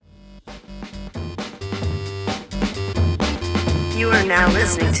You are now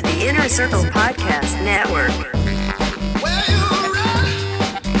listening to the Inner Circle Podcast Network. Where you run,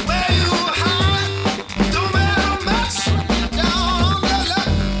 where you hide, don't matter much. Down on the luck,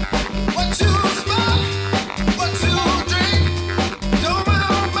 what you smoke, what you drink, don't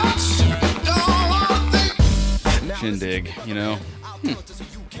matter much. Don't wanna think. Shindig, you know? I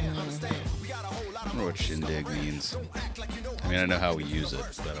wonder what shindig means. I mean, I know how we use it,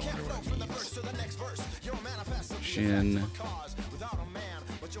 but I wonder what it means. Shin.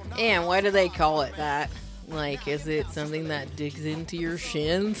 And why do they call it that? Like, is it something that digs into your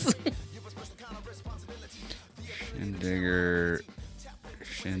shins? Shindigger.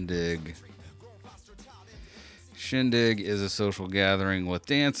 Shindig. Shindig is a social gathering with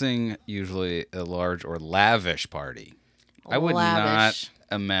dancing, usually a large or lavish party. I would Lavish.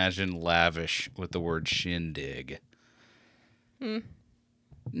 not imagine lavish with the word shindig.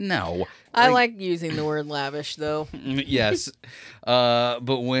 No. I like using the word lavish, though. Yes. But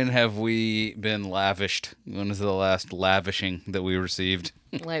when have we been lavished? When is the last lavishing that we received?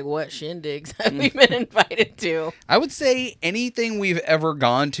 Like, what shindigs have we been invited to? I would say anything we've ever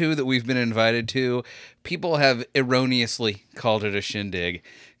gone to that we've been invited to, people have erroneously called it a shindig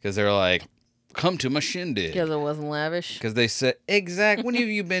because they're like, come to my shindig. Because it wasn't lavish. Because they said, when have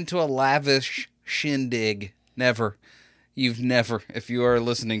you been to a lavish shindig? Never. You've never, if you are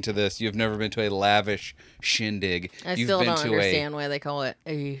listening to this, you've never been to a lavish shindig. I You've still been don't to understand why they call it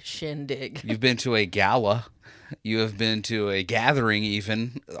a shindig. You've been to a gala. You have been to a gathering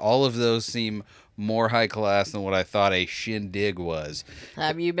even. All of those seem more high class than what I thought a shindig was.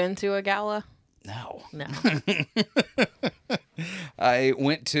 Have you been to a gala? No. No. I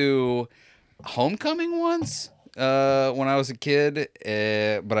went to homecoming once when I was a kid,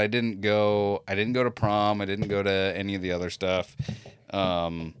 but I didn't go to prom. I didn't go to any of the other stuff.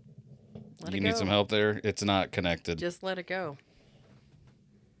 You need some help there? It's not connected. Just let it go.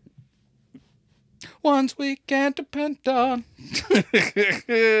 Ones we can't depend on.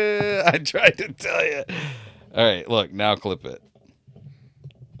 I tried to tell you. All right, look, now clip it.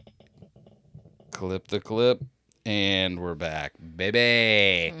 Clip the clip, and we're back,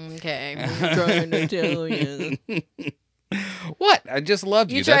 baby. Okay. I'm trying to tell you. What? I just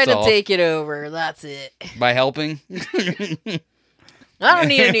loved you. You tried That's to all. take it over. That's it. By helping? I don't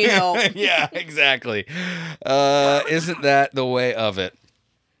need any help. Yeah, exactly. Isn't that the way of it?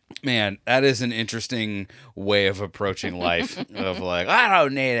 Man, that is an interesting way of approaching life. Of like, I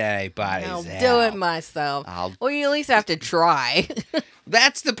don't need anybody's I'll help. do it myself. Well, you at least have to try.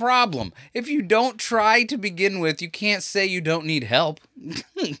 That's the problem. If you don't try to begin with, you can't say you don't need help.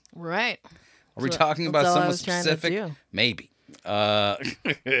 Right. Are we So talking that's about all I someone was trying to specific? do. Maybe.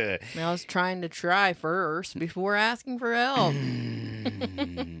 I was trying to try first before asking for help.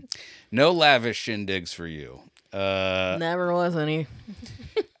 No lavish shindigs for you. Never was any.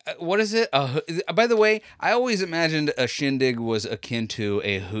 What is it? By the way, I always imagined a shindig was akin to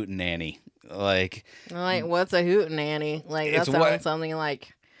a hootenanny. Like, What's a hootenanny? Like, that It's sounds what- something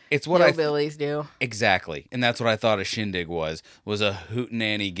like it's what I hillbillies do. exactly, and that's what I thought a shindig was a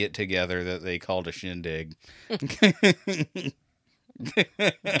hootenanny get together that they called a shindig.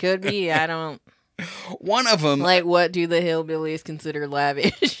 Could be. I don't. One of them Like, what do the hillbillies consider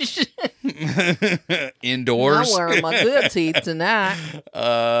lavish? indoors. I'm wearing my good teeth tonight.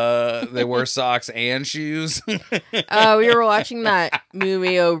 They wear socks and shoes. We were watching that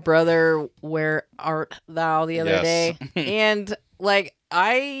movie, Oh Brother, Where Art Thou, the other Yes. day. And, like,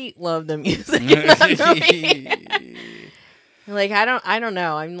 I love the music in that movie. Like, I don't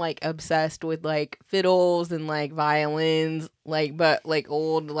know. I'm, like, obsessed with, like, fiddles and, like, violins. Like, but, like,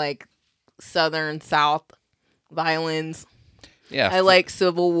 old, like, Southern South violins. Yeah, I like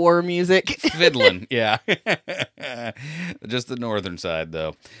Civil War music. fiddling. Yeah, just the northern side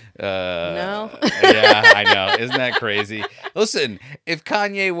though. No. Yeah, I know. Isn't that crazy? Listen, if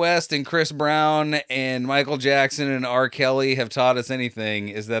Kanye West and Chris Brown and Michael Jackson and R. Kelly have taught us anything,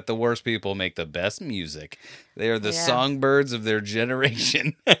 is that the worst people make the best music. They are the Yeah. songbirds of their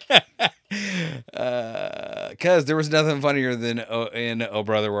generation. Because there was nothing funnier than in Oh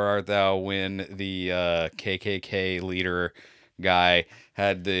Brother, Where Art Thou when the KKK leader guy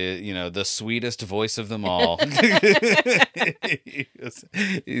had the sweetest voice of them all.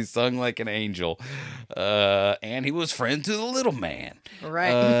 He sung like an angel, and he was friends with the little man. Right.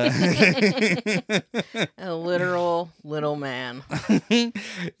 A literal little man.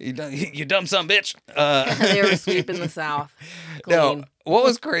 You dumb son of a bitch. They were sweeping the South No, clean. what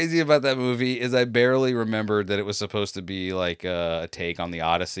was crazy about that movie is I barely remembered that it was supposed to be like a take on the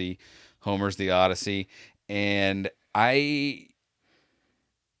Odyssey, Homer's The Odyssey, and I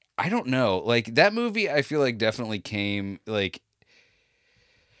don't know. Like, that movie, I feel like definitely came, like,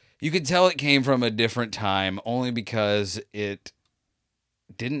 You could tell it came from a different time only because it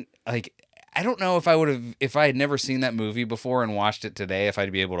didn't like. I don't know if I would have, if I had never seen that movie before and watched it today, if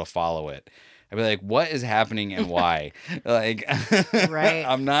I'd be able to follow it. I'd be like, what is happening and why? Like, Right.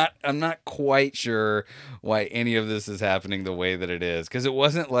 I'm not quite sure why any of this is happening the way that it is. Cause it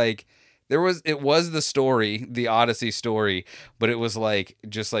wasn't like, it was the story, the Odyssey story, but it was like,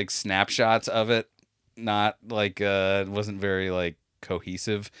 just like snapshots of it. Not like, it wasn't very like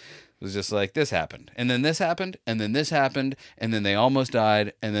cohesive. It was just like, this happened, and then this happened, and then this happened, and then they almost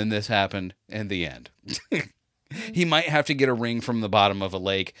died, and then this happened, and the end. He might have to get a ring from the bottom of a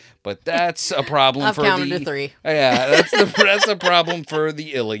lake, but that's a problem I've for counted the... to 3. Yeah, that's a problem for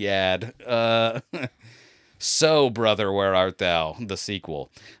the Iliad. So, brother, where art thou? The sequel.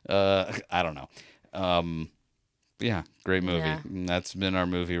 I don't know. Yeah, great movie. Yeah. And that's been our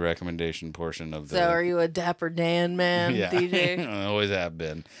movie recommendation portion of the... So are you a Dapper Dan man, Yeah, DJ? I always have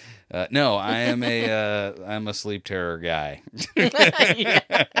been. No, I am I'm a sleep terror guy. Yeah.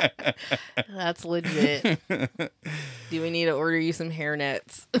 That's legit. Do we need to order you some hair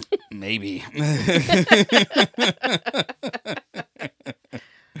nets? Maybe.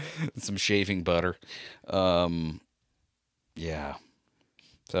 Some shaving butter. Yeah.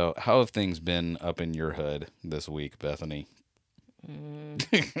 So, how have things been up in your hood this week, Bethany?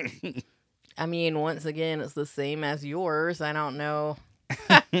 I mean, once again, it's the same as yours. I don't know.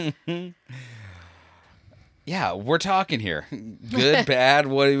 Yeah, we're talking here. Good, bad,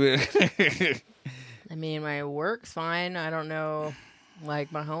 what do we... I mean, my work's fine. I don't know.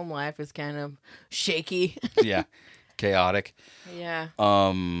 Like, my home life is kind of shaky. Yeah, chaotic. Yeah.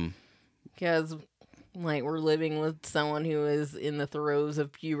 Um, Because, like, we're living with someone who is in the throes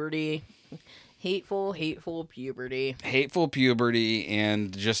of puberty. Hateful puberty. hateful puberty,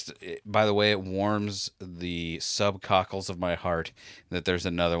 and just, by the way, it warms the subcockles of my heart that there's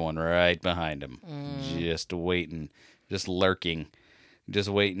another one right behind him. Just waiting, just lurking, just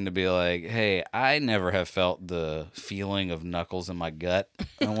waiting to be like, hey, I never have felt the feeling of knuckles in my gut.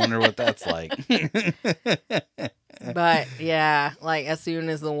 I wonder what that's like. But, yeah, like, as soon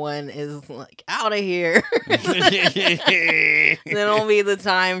as the one is, like, out of here, then it'll be the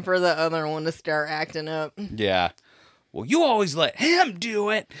time for the other one to start acting up. Yeah. Well, you always let him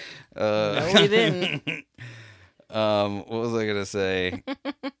do it. No, we didn't. What was I gonna say?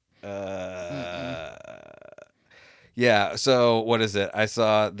 Yeah. So what is it? I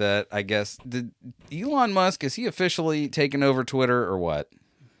saw that. I guess did Elon Musk, is he officially taken over Twitter or what?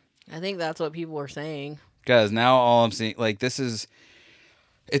 I think that's what people are saying. Because now all I'm seeing, like, this is.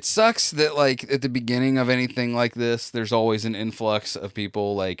 It sucks that, like, at the beginning of anything like this, there's always an influx of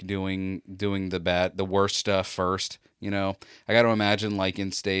people, like, doing the worst stuff first, you know? I got to imagine, like,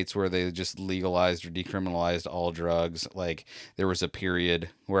 in states where they just legalized or decriminalized all drugs, like, there was a period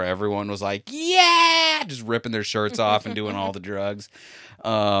where everyone was like, yeah! Just ripping their shirts off and doing all the drugs.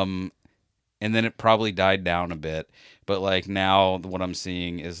 And then it probably died down a bit. But, like, now what I'm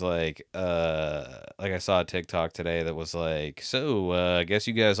seeing is, like I saw a TikTok today that was like, so, I guess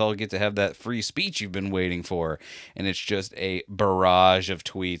you guys all get to have that free speech you've been waiting for. And it's just a barrage of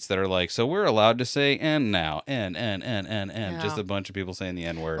tweets that are like, so we're allowed to say N now. N. Yeah. Just a bunch of people saying the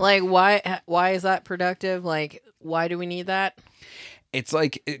N word. Like, why is that productive? Like, why do we need that? It's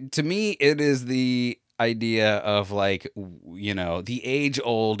like, to me, it is the idea of, like, you know, the age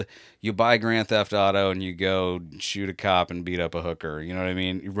old, you buy Grand Theft Auto and you go shoot a cop and beat up a hooker, you know what I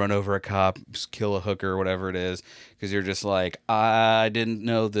mean? You run over a cop, kill a hooker, whatever it is, because you're just like, I didn't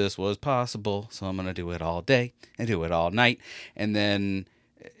know this was possible, so I'm gonna do it all day and do it all night. And then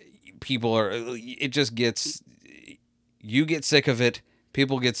it just gets, you get sick of it,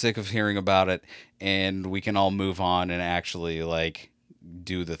 people get sick of hearing about it, and we can all move on and actually, like,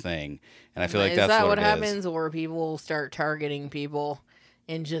 do the thing. And I feel like is that's that what what it happens, is. or people start targeting people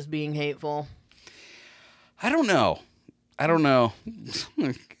and just being hateful? I don't know.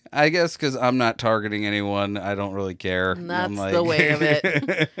 I guess because I'm not targeting anyone, I don't really care. And that's I'm like... the way of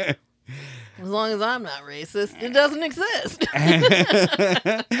it. As long as I'm not racist, it doesn't exist.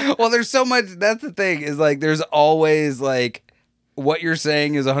 Well, there's so much. That's the thing, is like, there's always, like, what you're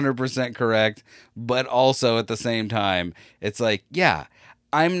saying is 100% correct, but also at the same time, it's like, yeah,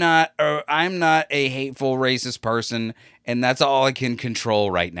 I'm not a hateful racist person, and that's all I can control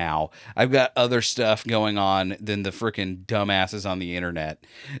right now. I've got other stuff going on than the freaking dumbasses on the internet.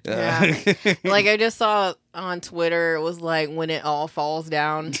 Yeah. Like, I just saw on Twitter, it was like, when it all falls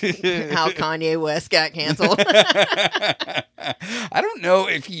down, how Kanye West got canceled. I don't know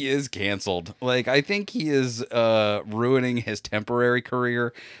if he is canceled. Like, I think he is ruining his temporary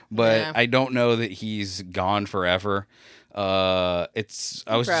career, but Yeah. I don't know that he's gone forever. It's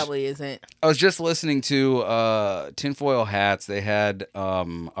I was Probably isn't. I was just listening to Tinfoil Hats. They had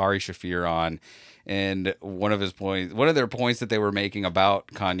Ari Shafir on, and one of their points that they were making about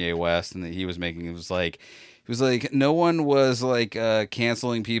Kanye West and that he was making, it was like, no one was like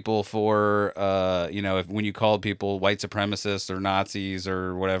canceling people for when you called people white supremacists or Nazis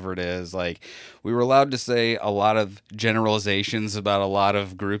or whatever it is. Like, we were allowed to say a lot of generalizations about a lot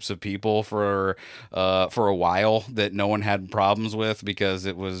of groups of people for a while that no one had problems with, because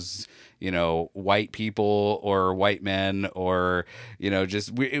it was, white people or white men, or,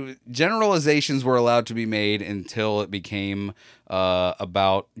 generalizations were allowed to be made until it became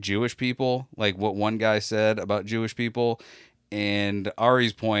about Jewish people, like what one guy said about Jewish people. And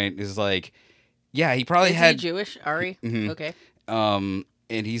Ari's point is like, yeah, he probably Is had he Jewish, Ari? Mhm. Okay.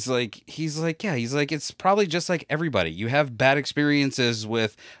 And he's like, it's probably just like everybody. You have bad experiences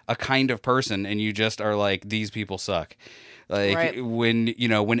with a kind of person, and you just are like, these people suck. Like,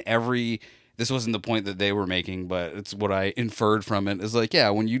 Right. This wasn't the point that they were making, but it's what I inferred from it. Is like, yeah,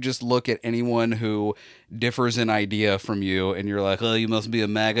 when you just look at anyone who differs in idea from you, and you're like, oh, you must be a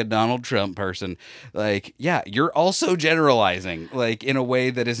MAGA Donald Trump person. Like, yeah, you're also generalizing, like, in a way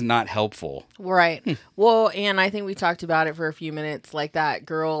that is not helpful. Right. Well, and I think we talked about it for a few minutes, like that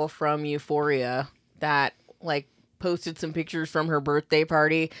girl from Euphoria that like posted some pictures from her birthday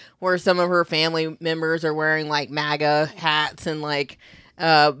party where some of her family members are wearing like MAGA hats and like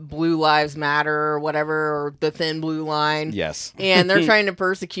Blue Lives Matter or whatever, or the Thin Blue Line. Yes. And they're trying to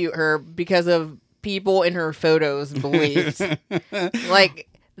persecute her because of people in her photos and beliefs. Like,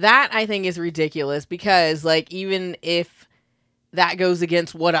 that I think is ridiculous, because like, even if that goes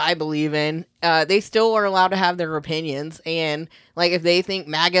against what I believe in, they still are allowed to have their opinions. And like, if they think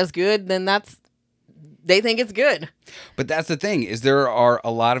MAGA's good, then they think it's good. But that's the thing, is there are a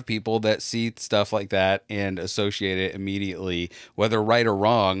lot of people that see stuff like that and associate it immediately, whether right or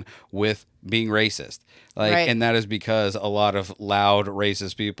wrong, with being racist. Like, Right. and that is because a lot of loud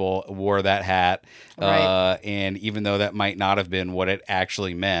racist people wore that hat. Right. And even though that might not have been what it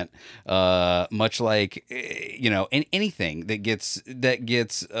actually meant, much like, anything that gets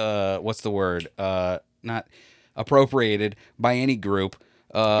what's the word? Not appropriated by any group.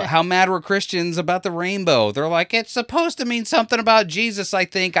 How mad were Christians about the rainbow? They're like, it's supposed to mean something about Jesus, I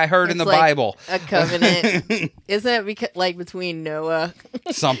think I heard in the It's like Bible. a covenant. Isn't it because, like, between Noah,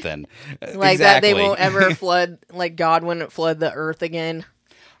 Something. like Exactly. that they won't ever flood, like God wouldn't flood the earth again?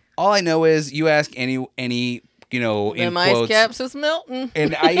 All I know is you ask any in The ice quotes, caps is melting.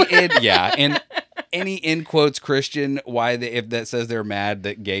 and any in quotes Christian, if that says they're mad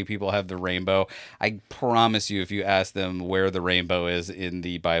that gay people have the rainbow, I promise you, if you ask them where the rainbow is in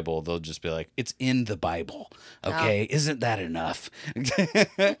the Bible, they'll just be like, it's in the Bible. Okay, isn't that enough? Because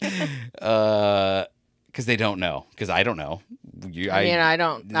they don't know. Because I don't know. I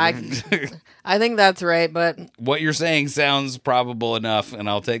don't. I think that's right, but What you're saying sounds probable enough, and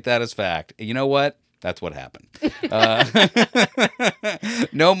I'll take that as fact. You know what? That's what happened.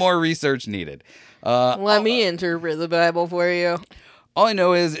 No more research needed. let me interpret the Bible for you. All I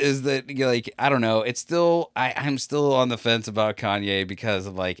know is that, like, I don't know. It's still I'm still on the fence about Kanye, because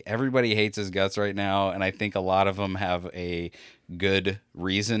of, like, everybody hates his guts right now, and I think a lot of them have a good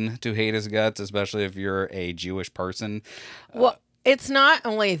reason to hate his guts, especially if you're a Jewish person. Well, it's not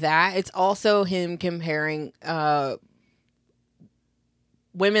only that; it's also him comparing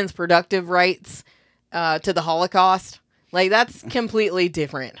women's productive rights to the Holocaust. Like, that's completely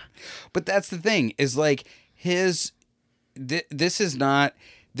different. But that's the thing, is like this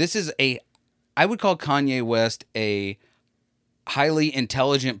is I would call Kanye West a highly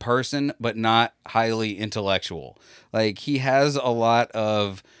intelligent person, but not highly intellectual. Like, he has a lot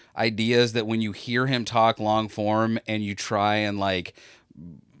of ideas that when you hear him talk long form and you try and like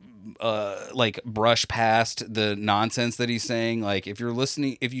brush past the nonsense that he's saying, like, if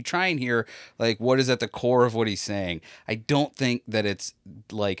you try and hear like what is at the core of what he's saying, I don't think that it's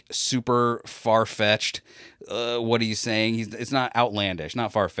like super far-fetched what he's saying. It's not outlandish,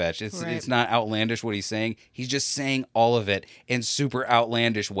 not far-fetched. Right. It's not outlandish what he's saying. He's just saying all of it in super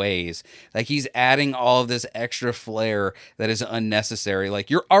outlandish ways. Like, he's adding all of this extra flair that is unnecessary. Like,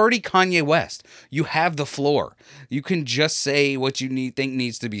 you're already Kanye West. You have the floor. You can just say what you think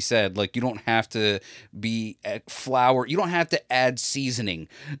needs to be said. Like, you don't have to be flour. You don't have to add seasoning.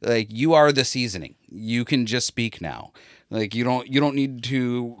 Like, you are the seasoning. You can just speak now. Like, you don't need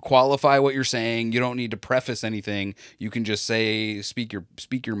to qualify what you're saying. You don't need to preface anything. You can just speak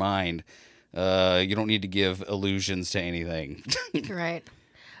your mind. You don't need to give allusions to anything. Right.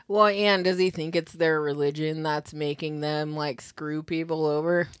 Well, and does he think it's their religion that's making them like screw people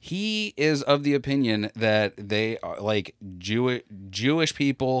over? He is of the opinion that they are like Jewish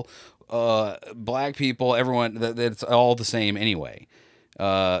people, black people, everyone that it's all the same anyway.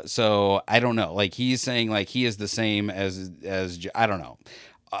 So I don't know. Like he's saying, like he is the same as I don't know.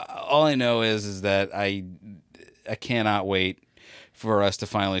 All I know is that I cannot wait for us to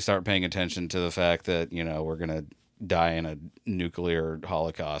finally start paying attention to the fact that we're gonna die in a nuclear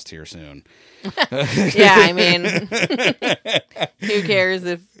holocaust here soon. Yeah, I mean, who cares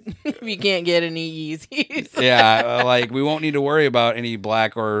if you can't get any Yeezys? Yeah, like we won't need to worry about any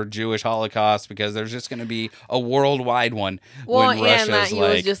black or Jewish holocaust because there's just going to be a worldwide one. Well, when Russia's and that he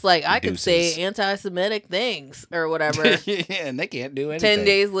was just like, I could deuces. say anti-Semitic things or whatever. Yeah, and they can't do anything. 10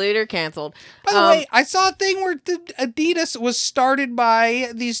 days later, canceled. By the way, I saw a thing where Adidas was started by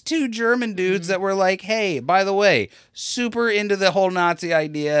these two German dudes that were like, hey, by the way, super into the whole Nazi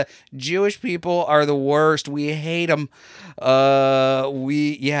idea. Jewish people are the worst. We hate them.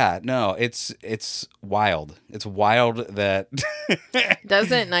 It's wild. It's wild that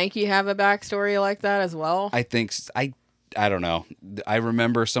Doesn't Nike have a backstory like that as well? I think I don't know. I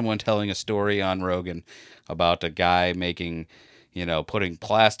remember someone telling a story on Rogan about a guy making, putting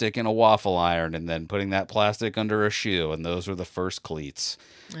plastic in a waffle iron and then putting that plastic under a shoe, and those were the first cleats.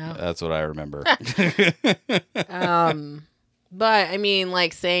 Oh. That's what I remember. But, I mean,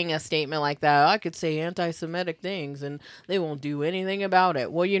 like, saying a statement like that, I could say anti-Semitic things, and they won't do anything about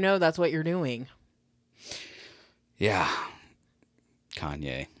it. Well, that's what you're doing. Yeah.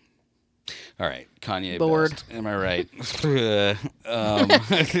 Kanye. All right. Kanye Bored. best. Am I right?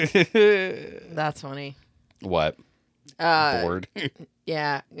 That's funny. What? Bored.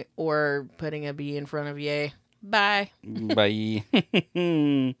 Yeah, or putting a B in front of yay. Bye. Bye.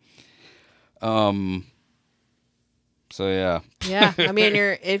 So yeah. Yeah, I mean,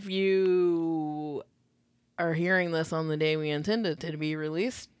 if you are hearing this on the day we intend it to be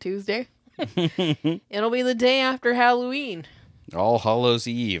released, Tuesday, it'll be the day after Halloween. All Hallows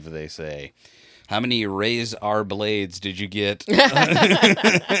Eve, they say. How many raise our blades did you get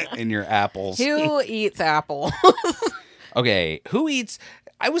in your apples? Who eats apple? Okay, who eats?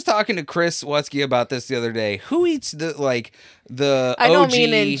 I was talking to Chris Wutsky about this the other day. Who eats the I don't OG...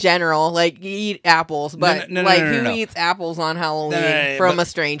 mean in general, like you eat apples, but No, who eats apples on Halloween from a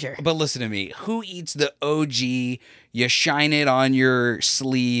stranger? But listen to me. Who eats the OG? You shine it on your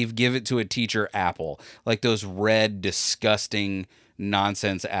sleeve, give it to a teacher apple, like those red, disgusting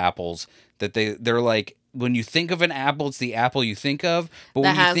nonsense apples that they're like. When you think of an apple, it's the apple you think of, but That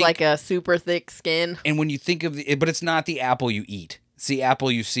when you has think, like a super thick skin. and when you think of but it's not the apple you eat. It's the apple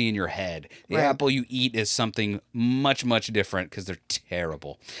you see in your head. The Right. apple you eat is something much, much different because they're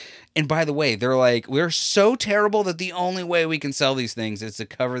terrible. And by the way, they're like, we're so terrible that the only way we can sell these things is to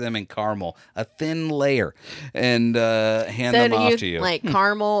cover them in caramel, a thin layer, and hand them off to you. Like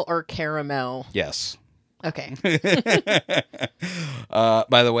caramel or caramel? Yes. Okay.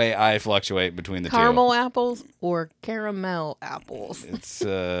 By the way, I fluctuate between the Caramel apples or caramel apples? two. It's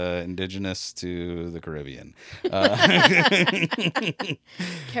indigenous to the Caribbean.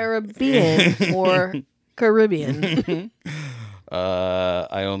 Caribbean or Caribbean?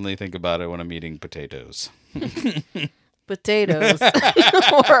 I only think about it when I'm eating potatoes. Potatoes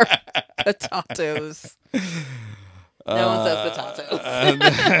or potatoes? No one says potatoes.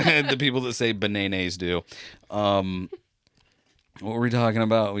 The people that say bananas do. What were we talking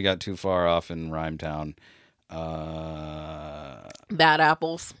about? We got too far off in Rhyme Town. Bad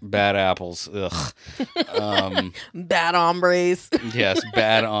apples. Bad apples. Ugh. Bad hombres. Yes,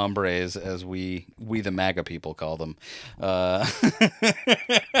 bad hombres, as we the MAGA people call them.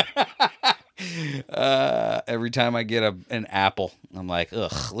 Every time I get an apple, I'm like,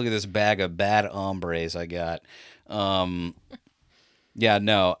 ugh, look at this bag of bad hombres I got. Yeah,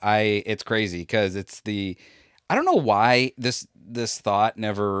 no, it's crazy because I don't know why this thought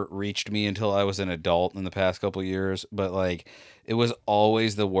never reached me until I was an adult in the past couple of years, but like it was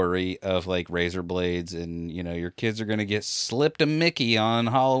always the worry of like razor blades and your kids are going to get slipped a Mickey on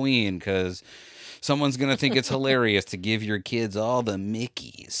Halloween because someone's going to think it's hilarious to give your kids all the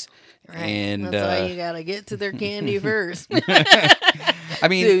Mickeys. Right. And that's why you gotta get to their candy first. I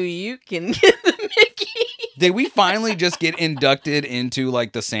mean, so you can get the Mickey. did we finally just get inducted into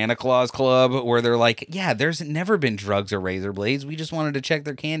like the Santa Claus Club where they're like, yeah, there's never been drugs or razor blades. We just wanted to check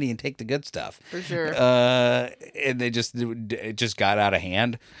their candy and take the good stuff. For sure. And it just got out of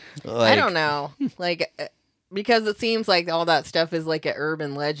hand. Like, I don't know. Like, because it seems like all that stuff is like an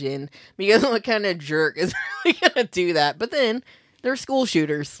urban legend. Because what kind of jerk is really gonna do that? But then they're school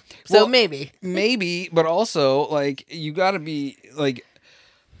shooters. So Well, maybe. Maybe, but also like you got to be like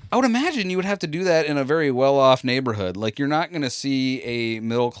I would imagine you would have to do that in a very well-off neighborhood. Like, you're not going to see a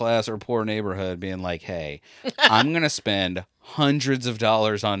middle-class or poor neighborhood being like, hey, I'm going to spend hundreds of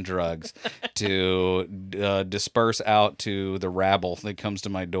dollars on drugs to disperse out to the rabble that comes to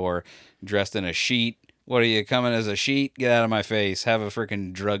my door dressed in a sheet. What are you, coming as a sheet? Get out of my face. Have a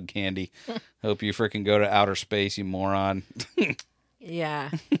freaking drug candy. Hope you freaking go to outer space, you moron.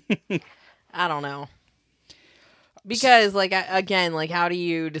 Yeah. I don't know. Because, like, again, like, how do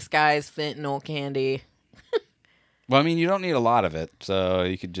you disguise fentanyl candy? Well, I mean, you don't need a lot of it, so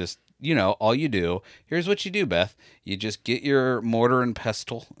you could just, all you do. Here's what you do, Beth. You just get your mortar and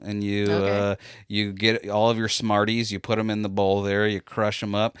pestle, and you get all of your Smarties. You put them in the bowl there. You crush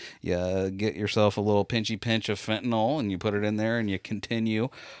them up. You get yourself a little pinchy pinch of fentanyl, and you put it in there, and you continue.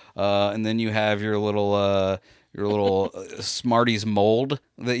 And then you have your little Smarties mold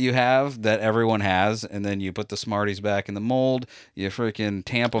that you have that everyone has, and then you put the Smarties back in the mold. You freaking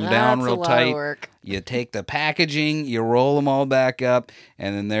tamp them down real tight. You take the packaging, you roll them all back up,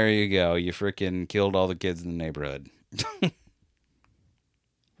 and then there you go. You freaking killed all the kids in the neighborhood.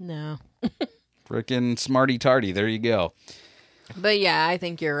 No. Freaking Smarty Tarty. There you go. But yeah, I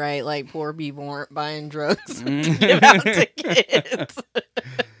think you're right. Like, poor people aren't buying drugs to give out to kids.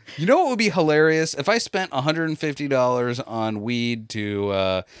 You know what would be hilarious? If I spent $150 on weed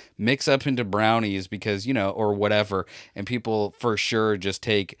to mix up into brownies because, or whatever, and people for sure just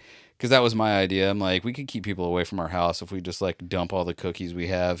take, because that was my idea. I'm like, we could keep people away from our house if we just like dump all the cookies we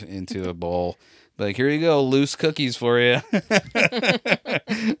have into a bowl. Like, here you go, loose cookies for you.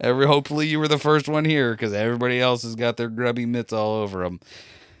 Hopefully you were the first one here because everybody else has got their grubby mitts all over them.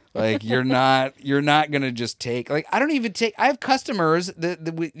 Like, you're not gonna just take, like, I have customers that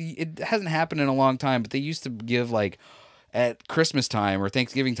it hasn't happened in a long time, but they used to give, like, at Christmas time or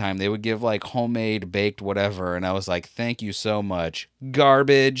Thanksgiving time, they would give like homemade baked whatever, and I was like, thank you so much.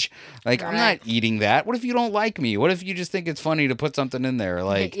 Garbage. Like, I'm not eating that. What if you don't like me? What if you just think it's funny to put something in there?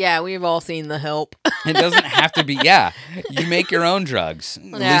 Like, yeah, we've all seen The Help. It doesn't have to be. Yeah, you make your own drugs at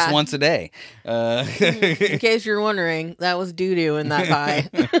least once a day. In case you're wondering, that was doo-doo in that pie.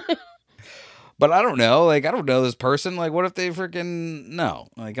 But I don't know. Like, I don't know this person. Like, what if they freaking no?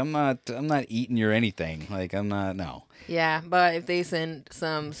 Like, I'm not eating your anything. Like, I'm not. No. Yeah, but if they send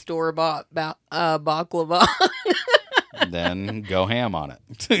some store-bought baklava, then go ham on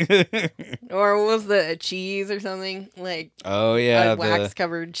it. Or what was the cheese or something, like? Oh yeah, a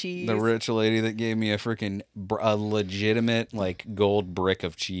wax-covered cheese. The rich lady that gave me a legitimate like gold brick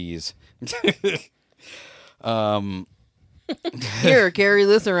of cheese. Here, carry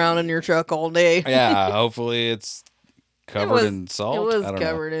this around in your truck all day. Yeah, hopefully it's covered in salt. It was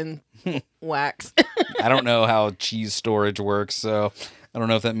covered in wax. I don't know how cheese storage works, so I don't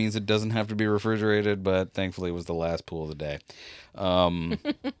know if that means it doesn't have to be refrigerated, but thankfully it was the last pool of the day. What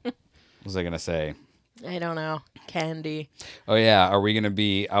was I going to say? I don't know. Candy. Oh, yeah. Are we going to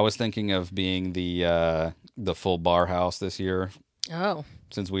be... I was thinking of being the full bar house this year. Oh.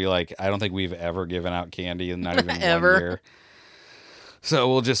 Since I don't think we've ever given out candy in not even ever. 1 year.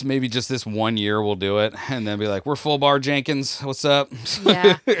 So we'll maybe just this 1 year we'll do it and then be like, we're full bar Jenkins. What's up?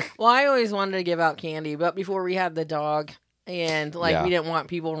 Yeah. Well, I always wanted to give out candy, but before we had the dog and we didn't want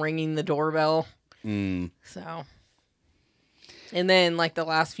people ringing the doorbell. So. And then the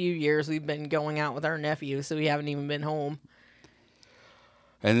last few years we've been going out with our nephew, so we haven't even been home.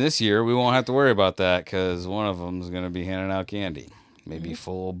 And this year we won't have to worry about that because one of them is going to be handing out candy. Maybe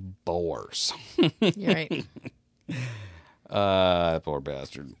full bores. You're right. That poor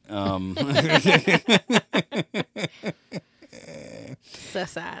bastard. So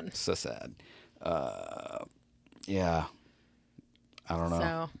sad. So sad. Yeah. I don't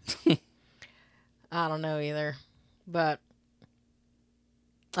know. So, I don't know either. But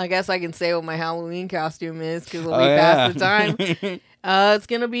I guess I can say what my Halloween costume is because it'll be past the time. It's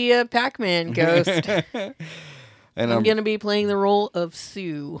going to be a Pac-Man ghost. And I'm going to be playing the role of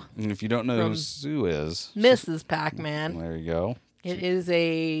Sue. And if you don't know who Sue is... Mrs. Pac-Man. There you go. It is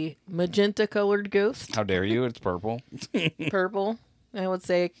a magenta-colored ghost. How dare you? It's purple. Purple. I would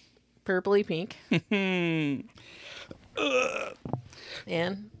say purpley pink. And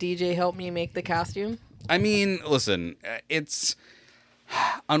DJ helped me make the costume. I mean, listen, it's...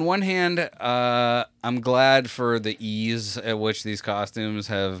 On one hand, I'm glad for the ease at which these costumes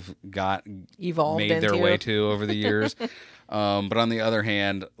have made their way to over the years. But on the other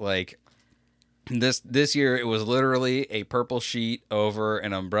hand, this year it was literally a purple sheet over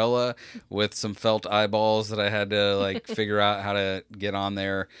an umbrella with some felt eyeballs that I had to figure out how to get on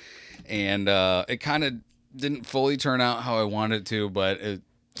there, and it kind of didn't fully turn out how I wanted it to, but it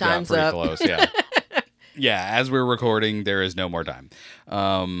got pretty close. Yeah. Yeah, as we're recording, there is no more time.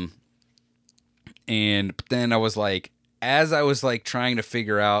 And then I was like, as I was like trying to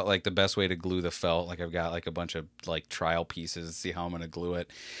figure out like the best way to glue the felt, like I've got like a bunch of like trial pieces to see how I'm gonna glue it.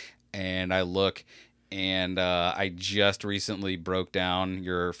 And I look, and I just recently broke down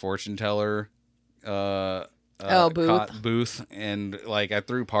your fortune teller booth, and like I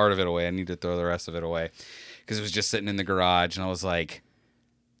threw part of it away. I need to throw the rest of it away because it was just sitting in the garage, and I was like,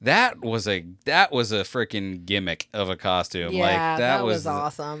 that was a freaking gimmick of a costume. Yeah, like that was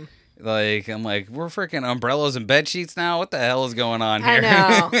awesome. Like, I'm like, we're freaking umbrellas and bed sheets now. What the hell is going on here? I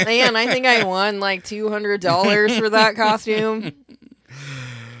know, man. I think I won like $200 for that costume.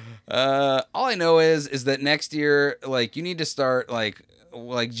 All I know is that next year, like, you need to start like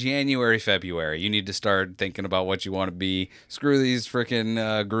January, February. You need to start thinking about what you want to be. Screw these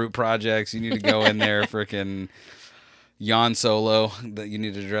freaking group projects. You need to go in there, freaking Han Solo. That you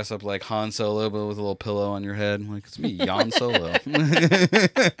need to dress up like Han Solo, but with a little pillow on your head. Like, it's me, Han Solo. That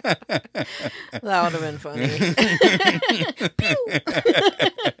would have been funny.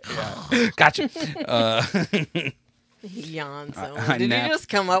 Gotcha. Jan Solo. I Did napped. you just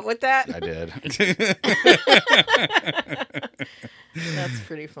come up with that? I did. That's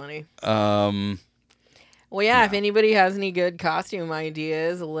pretty funny. Um, Well, yeah, if anybody has any good costume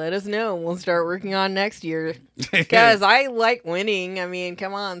ideas, let us know. We'll start working on next year. Because I like winning. I mean,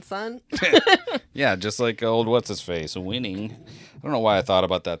 come on, son. yeah, just like old what's-his-face, winning. I don't know why I thought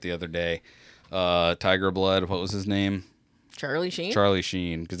about that the other day. Tiger Blood, what was his name? Charlie Sheen? Charlie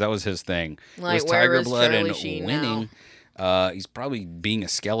Sheen, because that was his thing. Like, it was where Tiger is Blood Charlie and Sheen winning. He's probably being a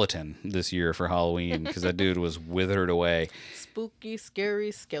skeleton this year for Halloween because that dude was withered away. Spooky,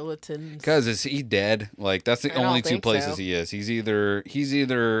 scary skeletons. Because is he dead? Like, that's the I don't only two think places so. he is. He's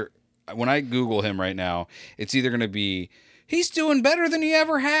either when I Google him right now, it's either going to be he's doing better than he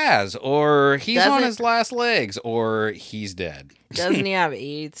ever has, or he's on Doesn't- his last legs, or he's dead. Doesn't he have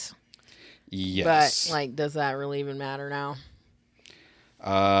AIDS? Yes. But, like, does that really even matter now?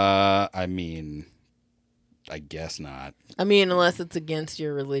 I mean, I guess not. I mean, unless it's against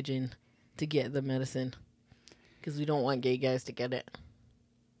your religion to get the medicine. Because we don't want gay guys to get it.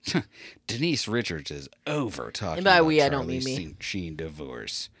 Denise Richards is over talking And by about we, I don't Charlie mean me. Sheen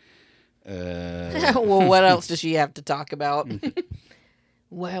divorce. Well, what else does she have to talk about?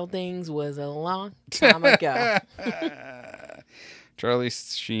 Wild Things was a long time ago. Charlie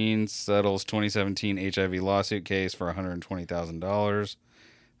Sheen settles 2017 HIV lawsuit case for $120,000.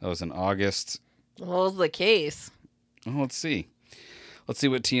 That was in August. What was the case? Oh, let's see. Let's see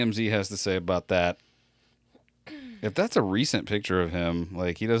what TMZ has to say about that. If that's a recent picture of him,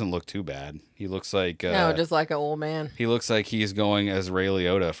 like, he doesn't look too bad. He looks like No, just like an old man. he looks like he's going as Ray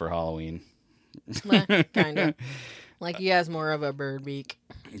Liotta for Halloween. Kind of. Like he has more of a bird beak.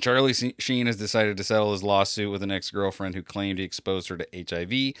 Charlie Sheen has decided to settle his lawsuit with an ex-girlfriend who claimed he exposed her to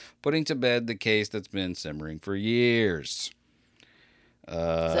HIV, putting to bed the case that's been simmering for years.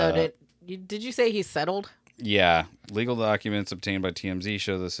 So did you say he's settled? Yeah, legal documents obtained by TMZ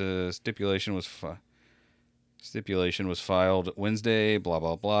show this stipulation was filed Wednesday, blah,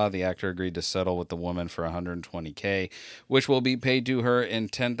 blah, blah. The actor agreed to settle with the woman for $120K, which will be paid to her in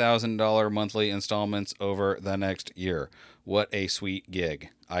 $10,000 monthly installments over the next year. What a sweet gig.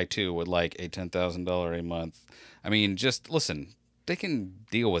 I, too, would like a $10,000 a month. I mean, just listen, they can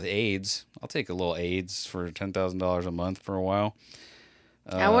deal with AIDS. I'll take a little AIDS for $10,000 a month for a while.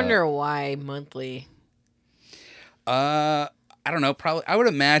 I wonder why monthly. I don't know. Probably, I would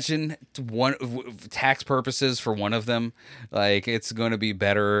imagine tax purposes for one of them. Like, it's going to be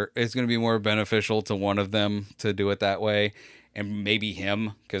better. It's going to be more beneficial to one of them to do it that way, and maybe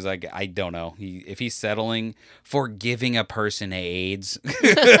him, because I don't know. If he's settling for giving a person AIDS,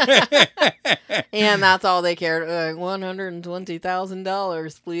 And that's all they cared.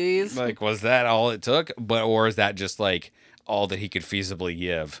 $120,000, please. like, was that all it took? Or is that just like all that he could feasibly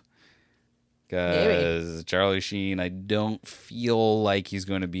give? Because Charlie Sheen, I don't feel like he's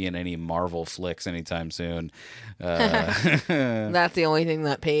going to be in any Marvel flicks anytime soon. That's the only thing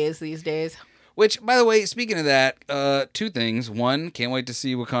that pays these days. Which, by the way, speaking of that, two things. One, can't wait to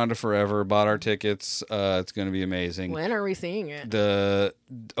see Wakanda Forever. Bought our tickets. It's going to be amazing. When are we seeing it? The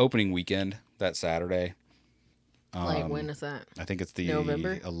opening weekend, that Saturday. Like, when is that? I think it's the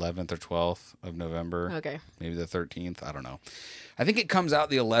November? 11th or 12th of November. Okay. Maybe the 13th. I don't know. I think it comes out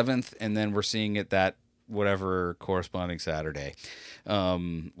the 11th, and then we're seeing it that whatever corresponding Saturday.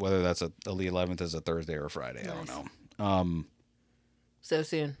 Whether that's the 11th is a Thursday or a Friday. I don't know. So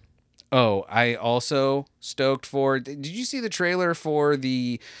soon. Oh, I also stoked for. Did you see the trailer for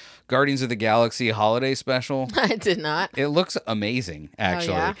the Guardians of the Galaxy holiday special? I did not. It looks amazing,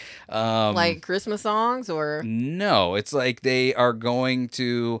 actually. yeah? Like Christmas songs or No, it's like they are going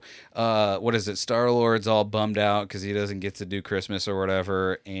to, what is it? Star-Lord's all bummed out because he doesn't get to do Christmas or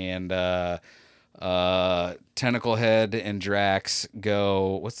whatever, and Tentaclehead and Drax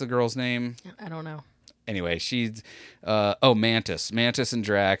go. What's the girl's name? I don't know. Anyway, she's Mantis. Mantis and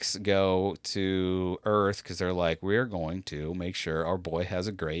Drax go to Earth because they're like, we're going to make sure our boy has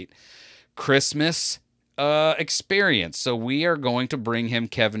a great Christmas experience. So we are going to bring him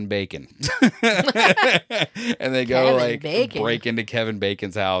Kevin Bacon. And they go Kevin Bacon? break into Kevin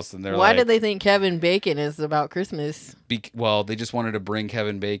Bacon's house, and they're Why like, did they think Kevin Bacon is about Christmas? well, they just wanted to bring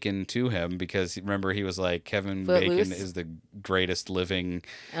Kevin Bacon to him because remember he was like, Kevin Footloose? Bacon is the greatest living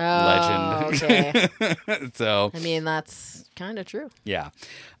Oh, legend. okay. So I mean, that's kind of true. yeah.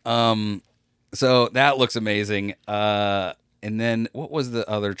 So that looks amazing. And then what was the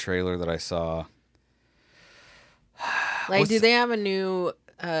other trailer that I saw? Like, What's do they have a new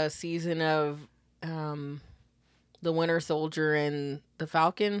season of the Winter Soldier and the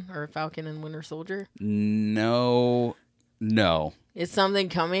Falcon, or Falcon and Winter Soldier? No. Is something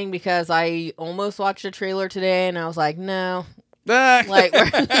coming? Because I almost watched a trailer today and I was like, no. Like, Like,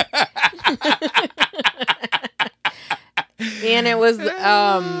 and it was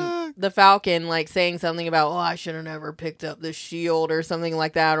the Falcon like saying something about, oh, I should have never picked up the shield or something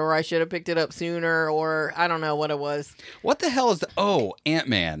like that, or I should have picked it up sooner, or I don't know what it was. what the hell is the? Oh,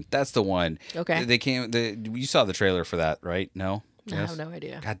 Ant-Man. That's the one. Okay. They came. You saw the trailer for that, right? No. I have no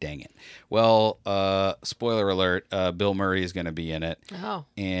idea. God dang it. Well, spoiler alert. Bill Murray is going to be in it, Oh.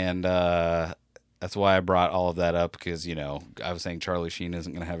 and that's why I brought all of that up because I was saying Charlie Sheen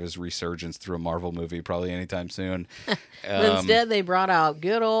isn't going to have his resurgence through a Marvel movie probably anytime soon. But instead, they brought out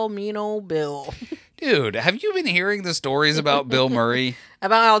good old mean old Bill. Dude, have you been hearing the stories about Bill Murray?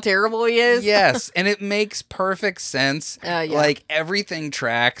 About how terrible he is? Yes, and it makes perfect sense. Yeah. Like everything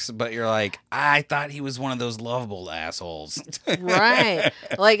tracks, but you're like, I thought he was one of those lovable assholes. Right.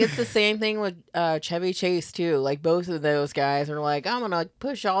 Like, it's the same thing with Chevy Chase, too. Like, both of those guys are like, I'm going to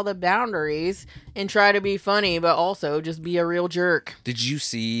push all the boundaries and try to be funny, but also just be a real jerk. Did you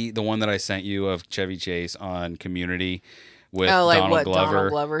see the one that I sent you of Chevy Chase on Community with Like Donald what Glover?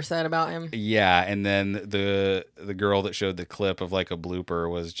 Donald Glover said about him? Yeah, and then the girl that showed the clip of like a blooper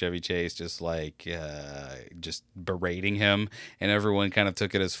was Chevy Chase just like just berating him, and everyone kind of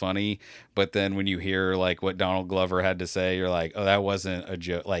took it as funny. But then when you hear like what Donald Glover had to say, you're like, oh, that wasn't a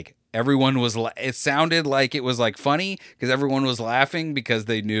joke. Like everyone was, it sounded like it was like funny because everyone was laughing because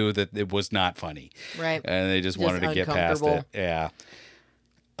they knew that it was not funny, Right. and they just wanted to get past uncomfortable. it. Yeah.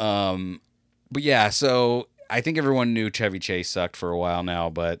 But yeah, so I think everyone knew Chevy Chase sucked for a while now,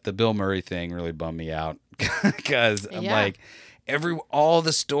 but the Bill Murray thing really bummed me out because I'm Yeah. like, all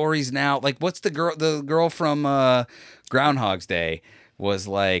the stories now, like what's the girl from Groundhog's Day was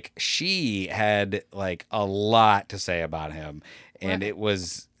like, she had like a lot to say about him, and What? it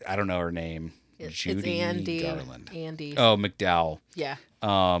was, I don't know her name, Judy it's Andy. Garland. Andy. Oh, McDowell. Yeah.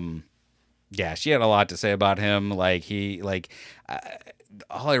 Yeah, she had a lot to say about him. Like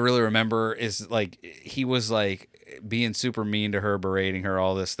all I really remember is like he was like being super mean to her, berating her,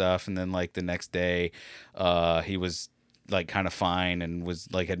 all this stuff, and then like the next day, he was like kind of fine and was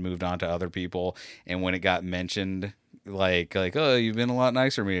like had moved on to other people. And when it got mentioned, like oh, you've been a lot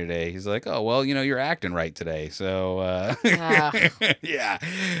nicer to me today, he's like, oh well, you're acting right today, so yeah.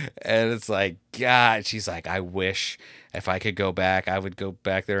 And it's like, God, she's like, I wish if I could go back, I would go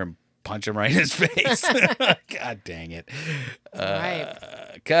back there and punch him right in his face. God dang it. Right.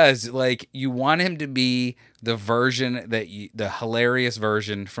 Because like you want him to be the version the hilarious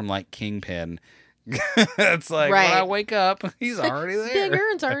version from like Kingpin. It's like, Right. when I wake up, he's already there. Big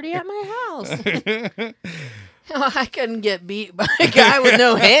Ern's already at my house. I couldn't get beat by a guy with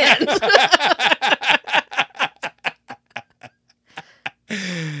no hands.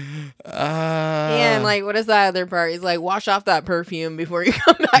 And like, what is that other part? He's like, wash off that perfume before you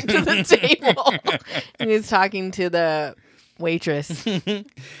come back to the table. And he's talking to the waitress.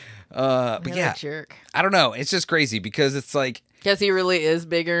 But What a yeah, jerk. I don't know. It's just crazy because it's like, Guess he really is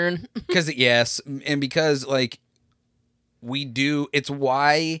Big Ern. because yes, and because like it's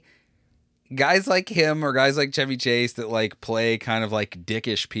why guys like him or guys like Chevy Chase that like play kind of like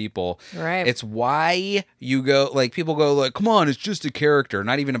dickish people. Right. It's why you go like people go like, come on, it's just a character.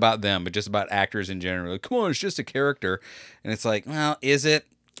 Not even about them, but just about actors in general. Like, come on, it's just a character. And it's like, well, is it?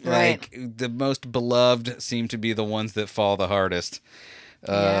 Right. Like the most beloved seem to be the ones that fall the hardest.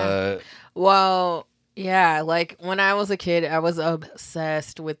 Yeah. Well, Yeah, like when I was a kid, I was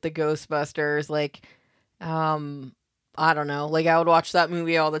obsessed with the Ghostbusters. Like, I don't know. Like I would watch that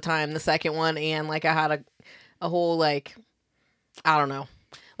movie all the time, the second one, and like I had a whole like I don't know.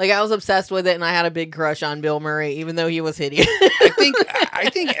 Like I was obsessed with it, and I had a big crush on Bill Murray, even though he was hideous. I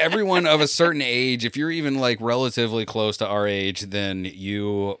think everyone of a certain age, if you're even like relatively close to our age, then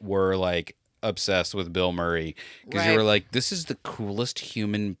you were like obsessed with Bill Murray because you Right. were like, this is the coolest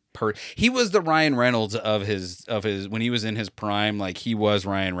human he was the Ryan Reynolds of his when he was in his prime. Like he was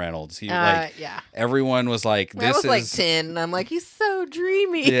Ryan Reynolds. He like Yeah. everyone was like, I this was is like 10, and I'm like, he's so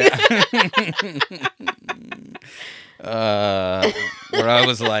dreamy. yeah. Where I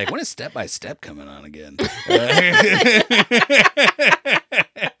was like, when is Step by Step coming on again?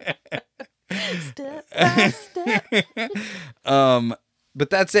 Step by step. But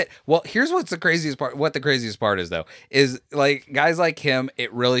that's it. Well, here's what's the craziest part. What the craziest part is, though, is like guys like him.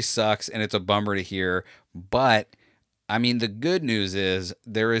 It really sucks, and it's a bummer to hear. But I mean, the good news is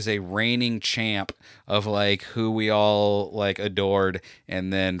there is a reigning champ of like who we all like adored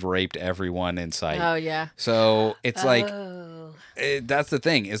and then raped everyone in sight. Oh yeah. So it's like Oh. that's the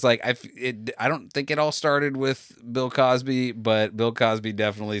thing. It's like I don't think it all started with Bill Cosby, but Bill Cosby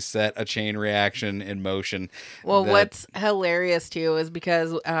definitely set a chain reaction in motion. Well, that- what's hilarious too is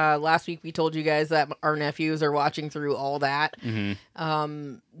because last week we told you guys that our nephews are watching through all that.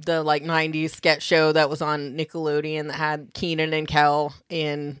 The like 90s sketch show that was on Nickelodeon that had Keenan and Kel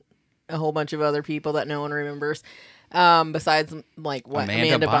and a whole bunch of other people that no one remembers. Besides like what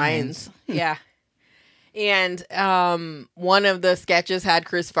Amanda Amanda Bynes. Yeah. And one of the sketches had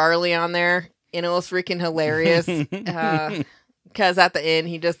Chris Farley on there, and it was freaking hilarious. Because at the end,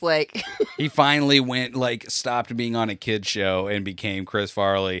 he just like He finally went like stopped being on a kid show and became Chris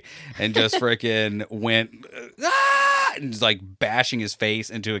Farley and just freaking went and just like bashing his face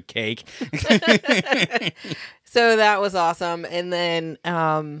into a cake. So that was awesome. And then,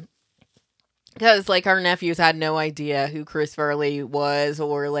 because like our nephews had no idea who Chris Farley was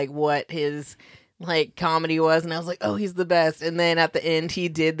or like what his like comedy was, and I was like, oh, he's the best. And then at the end, he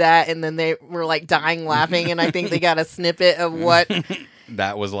did that, and then they were like dying laughing, and I think they got a snippet of what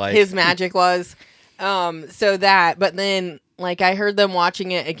That was like his magic was. So that, but then like I heard them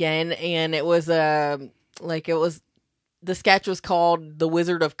watching it again, and it was like it was the sketch was called The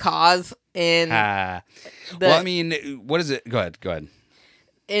Wizard of Cos, and well, I mean, what is it? Go ahead.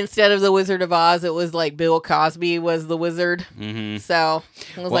 instead of the Wizard of Oz, it was like Bill Cosby was the wizard. Mm-hmm. So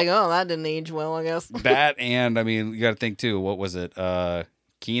I was like, oh, that didn't age well, I guess. That and I mean, you got to think too. What was it?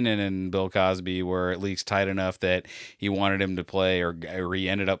 Keenan and Bill Cosby were at least tight enough that he wanted him to play, or he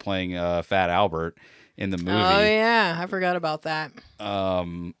ended up playing Fat Albert in the movie. Oh yeah, I forgot about that.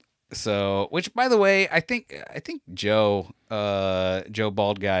 So, which by the way, I think Joe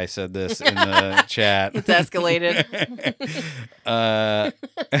Bald Guy said this in the chat. It's escalated.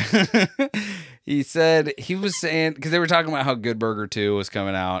 He said he was saying because they were talking about how Good Burger 2 was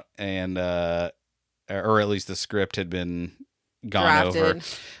coming out, and or at least the script had been gone Drafted.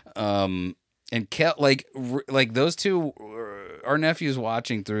 over. And Kel, like those two, our nephews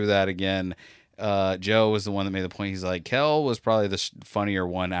watching through that again. Joe was the one that made the point. He's like, Kel was probably the funnier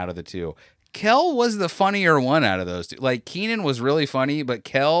one out of the two. Kel was the funnier one out of those two. Like, Keenan was really funny, but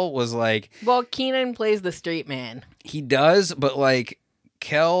Kel was like... Well, Keenan plays the straight man. He does, but like,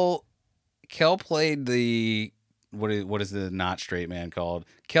 Kel played the... What is the not straight man called?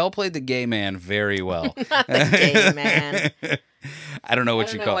 Kel played the gay man very well. Not the gay man. I don't know what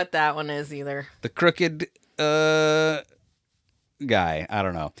I you don't call know what that one is either. the crooked guy. I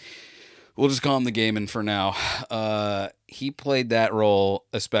don't know. We'll just call him the gay man for now. He played that role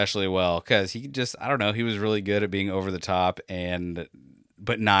especially well because he just, I don't know, he was really good at being over the top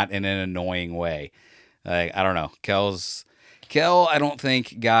but not in an annoying way. Like, I don't know. Kel, I don't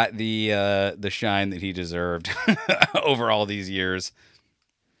think got the shine that he deserved over all these years.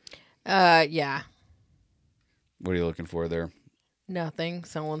 Yeah. What are you looking for there? Nothing.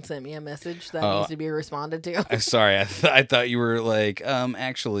 Someone sent me a message that Oh. needs to be responded to. I'm sorry, I thought you were like,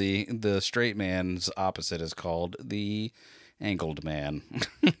 actually, the straight man's opposite is called the angled man.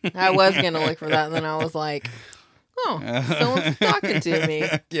 I was going to look for that, and then I was like, oh, someone's talking to me.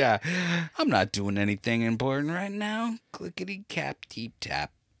 Yeah, I'm not doing anything important right now. Clickety cap teep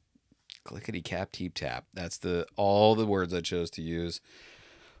tap. Clickety cap teep tap. That's all the words I chose to use.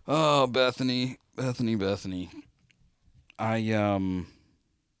 Oh, Bethany. I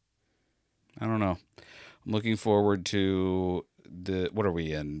don't know. I'm looking forward to what are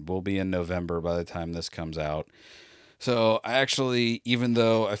we in? We'll be in November by the time this comes out. So I actually, even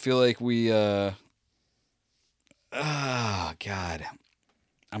though I feel like we, God,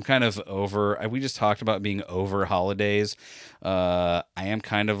 I'm kind of over. We just talked about being over holidays. I am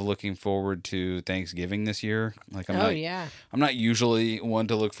kind of looking forward to Thanksgiving this year. Like I'm not usually one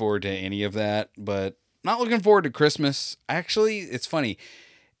to look forward to any of that, but not looking forward to Christmas. Actually, it's funny.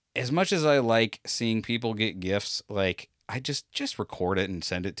 As much as I like seeing people get gifts, like I just record it and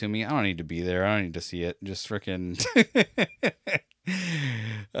send it to me. I don't need to be there. I don't need to see it. Just freaking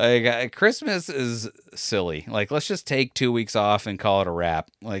like Christmas is silly. Like let's just take 2 weeks off and call it a wrap.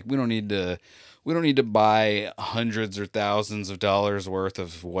 Like we don't need to buy hundreds or thousands of dollars worth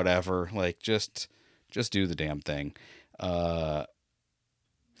of whatever. Like just do the damn thing.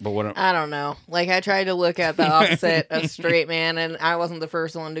 But what I don't know. Like I tried to look at the opposite of straight man, and I wasn't the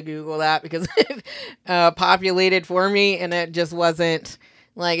first one to Google that because it populated for me, and it just wasn't.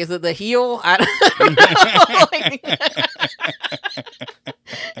 Like, is it the heel? I don't know. Like,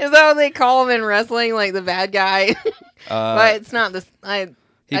 is that what they call him in wrestling? Like the bad guy? But it's not this.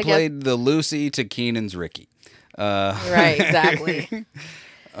 He played the Lucy to Keenan's Ricky. Right, exactly.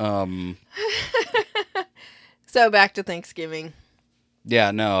 So back to Thanksgiving.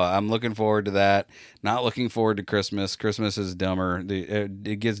 Yeah, no, I'm looking forward to that. Not looking forward to Christmas. Christmas is dumber.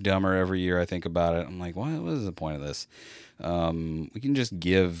 It gets dumber every year I think about it. I'm like, what is the point of this? We can just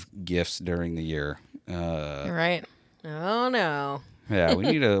give gifts during the year. Right. Oh, no. Yeah,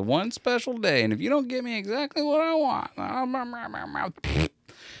 we need one special day, and if you don't give me exactly what I want...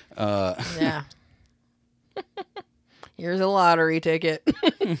 Yeah. Here's a lottery ticket.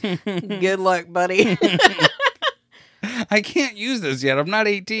 Good luck, buddy. I can't use this yet. I'm not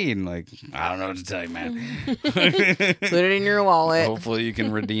 18. Like, I don't know what to tell you, man. Put it in your wallet. Hopefully you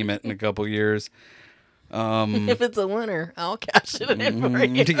can redeem it in a couple years. If it's a winner, I'll cash it in for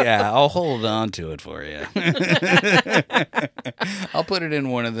you. Yeah, I'll hold on to it for you. I'll put it in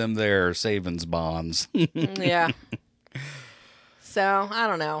one of them there savings bonds. Yeah. So, I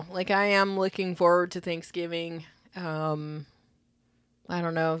don't know. Like, I am looking forward to Thanksgiving. I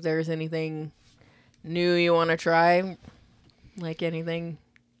don't know if there's anything new you want to try. Like anything.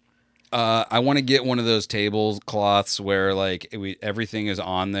 I want to get one of those tablecloths where like everything is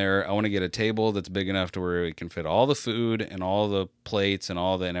on there. I want to get a table that's big enough to where we can fit all the food and all the plates and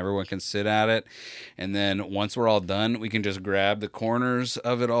everyone can sit at it. And then once we're all done, we can just grab the corners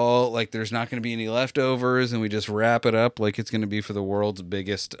of it all. Like there's not going to be any leftovers, and we just wrap it up like it's going to be for the world's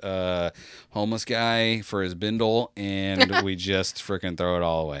biggest homeless guy for his bindle, and we just freaking throw it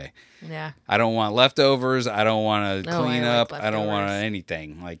all away. Yeah. I don't want leftovers. I don't want to clean up. Like I don't want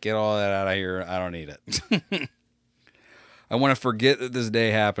anything. Like, get all that out of here. I don't need it. I want to forget that this day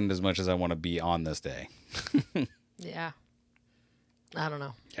happened as much as I want to be on this day. Yeah. I don't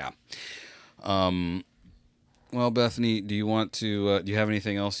know. Yeah. Well, Bethany, do you want to, do you have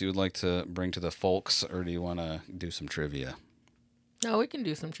anything else you would like to bring to the folks, or do you want to do some trivia? No, we can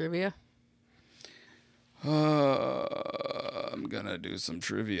do some trivia. I'm going to do some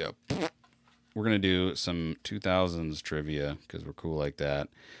trivia. We're going to do some 2000s trivia because we're cool like that.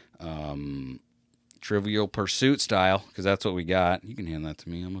 Trivial Pursuit style, because that's what we got. You can hand that to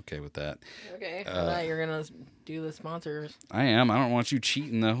me. I'm okay with that. Okay. I thought you were going to do the sponsors. I am. I don't want you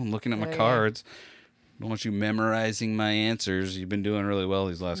cheating, though. I'm looking at my cards. I don't want you memorizing my answers. You've been doing really well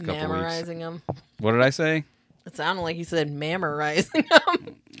these last couple weeks. Memorizing them. What did I say? It sounded like you said memorizing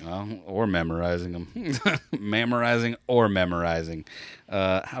them. Well, or memorizing them. Memorizing or memorizing.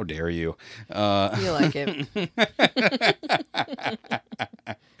 How dare you? You like it.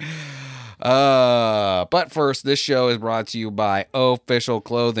 But first, this show is brought to you by Official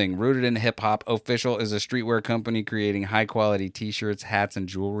Clothing. Rooted in hip-hop, Official is a streetwear company creating high-quality t-shirts, hats, and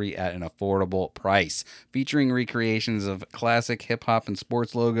jewelry at an affordable price. Featuring recreations of classic hip-hop and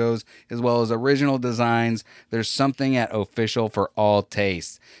sports logos, as well as original designs, there's something at Official for all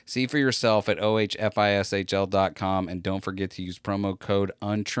tastes. See for yourself at ohfishl.com, and don't forget to use promo code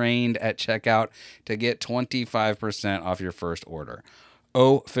UNTRAINED at checkout to get 25% off your first order.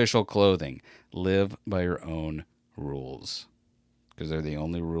 Official Clothing. Live by your own rules, because they're the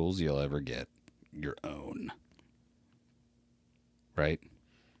only rules you'll ever get. Your own. Right?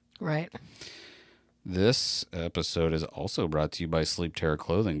 Right. This episode is also brought to you by Sleep Terror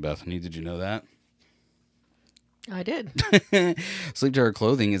Clothing. Bethany, did you know that? I did. Sleep Terror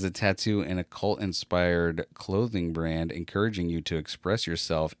Clothing is a tattoo and occult-inspired clothing brand encouraging you to express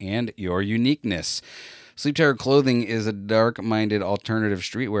yourself and your uniqueness. Sleep Terror Clothing is a dark-minded alternative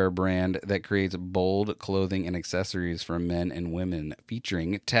streetwear brand that creates bold clothing and accessories for men and women,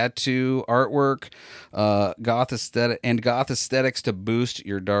 featuring tattoo, artwork, goth aesthetics to boost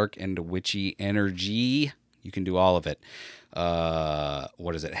your dark and witchy energy. You can do all of it.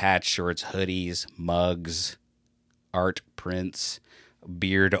 What is it? Hats, shirts, hoodies, mugs, art prints,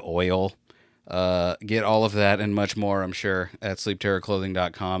 beard oil. Get all of that and much more, I'm sure, at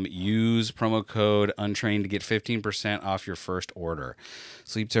sleepterrorclothing.com. Use promo code Untrained to get 15% off your first order.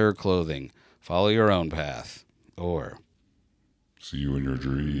 Sleep Terror Clothing. Follow your own path. Or See you in your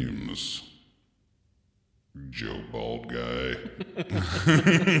dreams, Joe Bald Guy.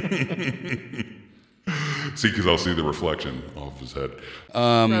 See, because I'll see the reflection off his head.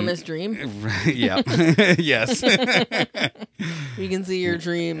 From his dream. yeah. Yes. You can see your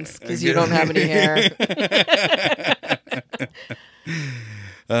dreams because you don't have any hair.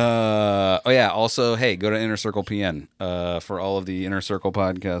 Oh yeah. Also, hey, go to Inner Circle PN for all of the Inner Circle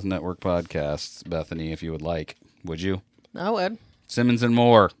Podcast Network podcasts. Bethany, if you would like, would you? I would. Simmons and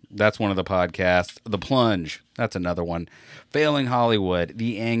More. That's one of the podcasts. The Plunge. That's another one. Failing Hollywood.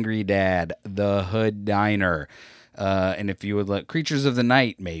 The Angry Dad. The Hood Diner. And if you would like Creatures of the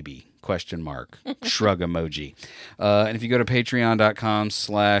Night, maybe. Question mark. Shrug emoji. And if you go to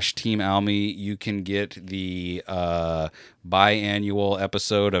patreon.com/Team Almy, you can get the biannual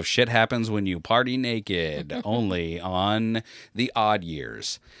episode of Shit Happens When You Party Naked, only on the odd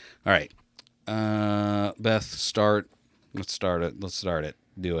years. All right. Beth, start. Let's start it.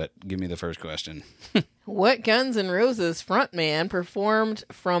 Do it. Give me the first question. What Guns N' Roses frontman performed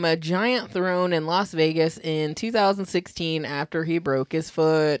from a giant throne in Las Vegas in 2016 after he broke his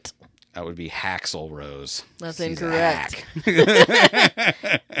foot? That would be Haxl Rose. That's He's a incorrect.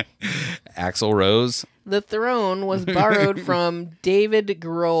 hack. Axl Rose? The throne was borrowed from David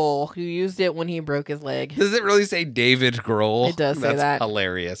Grohl, who used it when he broke his leg. Does it really say David Grohl? It does say That's that.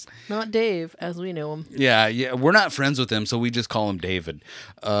 hilarious. Not Dave, as we know him. Yeah. We're not friends with him, so we just call him David.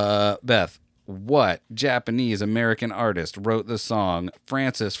 Beth, what Japanese American artist wrote the song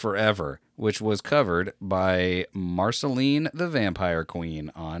Francis Forever, which was covered by Marceline the Vampire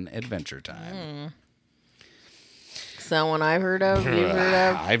Queen on Adventure Time? Someone I've heard of, you've heard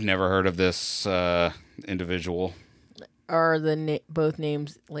of. I've never heard of this individual. Are the both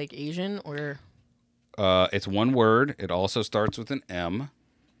names like Asian or? It's one word. It also starts with an M.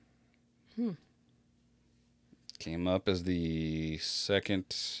 Came up as the second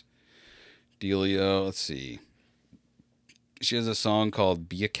dealio. Let's see. She has a song called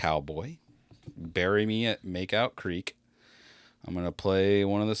Be a Cowboy. Bury Me at Makeout Creek. I'm going to play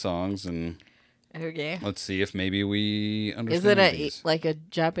one of the songs and Okay. let's see if maybe we understand Is it these. like a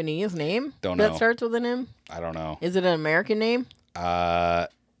Japanese name? Don't know. That starts with an M? I don't know. Is it an American name? I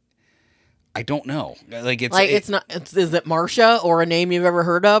don't know. Like It's not. Is it Marsha or a name you've ever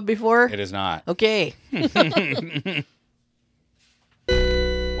heard of before? It is not. Okay.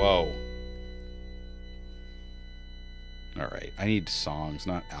 Whoa. All right. I need songs,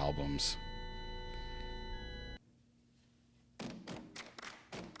 not albums.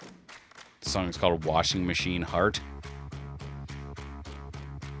 The song is called Washing Machine Heart.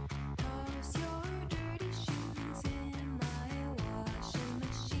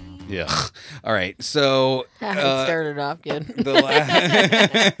 Yeah. All right. So it started off good. the last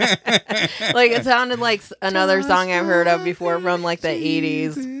Like it sounded like another song I've heard of before from like the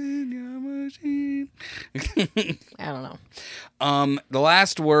 80s. I don't know. The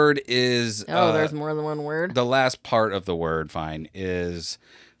last word is Oh, there's more than one word. the last part of the word, fine, is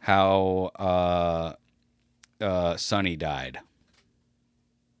how Sonny died.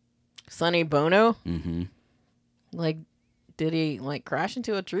 Sonny Bono? Mm-hmm. Like, did he like crash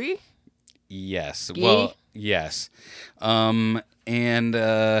into a tree? Yes. Gay? Well, yes. And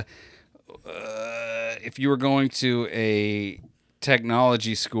if you were going to a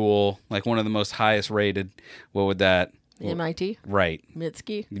technology school, like one of the most highest rated, what would that? MIT? Right.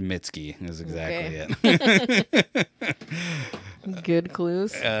 Mitski? Mitski is exactly Okay. it. Good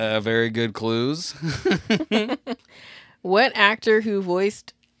clues. Very good clues. What actor who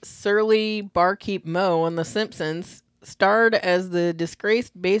voiced Surly Barkeep Moe on The Simpsons starred as the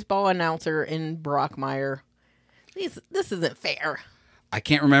disgraced baseball announcer in Brockmire? This isn't fair. I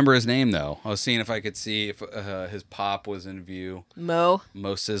can't remember his name, though. I was seeing if I could see if his pop was in view. Mo?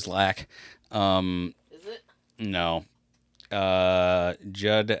 Mo Sislak. Is it? No.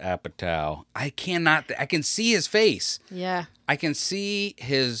 Judd Apatow. I can see his face. Yeah. I can see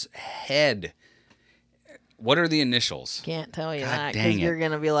his head. What are the initials? Can't tell you God that dang because it. you're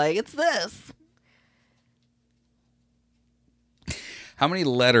going to be like, it's this. How many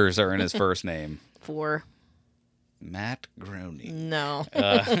letters are in his first name? 4. Matt Groening. No.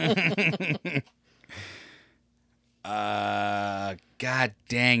 God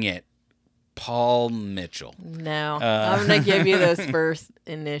dang it. Paul Mitchell. No. I'm going to give you this first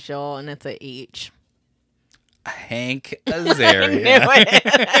initial, and it's a H. Hank I Azaria.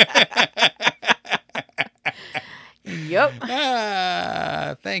 knew it.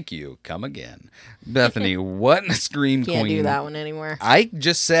 Yep. Thank you. Come again. Bethany, what Scream Can't Queen? do that one anymore. I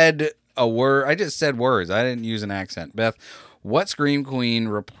just said a word. I just said words. I didn't use an accent. Beth, what Scream Queen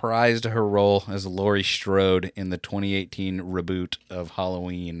reprised her role as Laurie Strode in the 2018 reboot of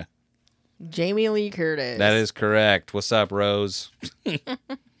Halloween? Jamie Lee Curtis. That is correct. What's up, Rose?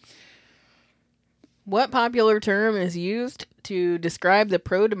 What popular term is used to describe the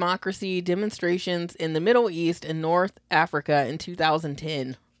pro-democracy demonstrations in the Middle East and North Africa in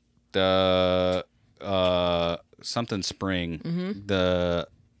 2010? The something spring. The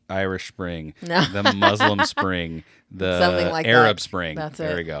Irish Spring. No. The Muslim Spring. The Something like Arab that. Spring. That's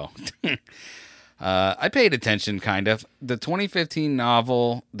there it. we go. I paid attention, kind of. The 2015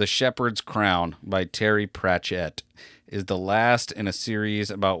 novel The Shepherd's Crown by Terry Pratchett is the last in a series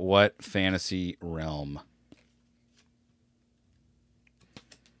about what fantasy realm?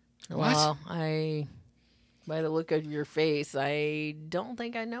 What? Well, by the look of your face, I don't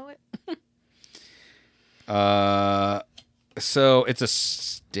think I know it. So it's a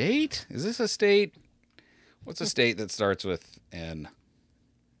state? Is this a state? What's a state that starts with N?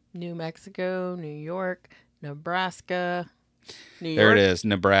 New Mexico, New York, Nebraska. New York. There it is,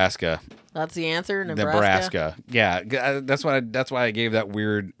 Nebraska. That's the answer. Nebraska. Yeah, that's why I gave that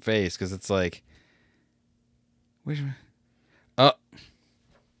weird face, because it's like, oh,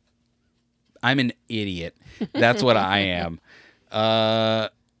 I'm an idiot. That's what I am. All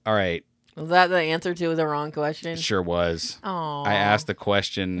right, Was that the answer to the wrong question? it sure was. Oh. I asked the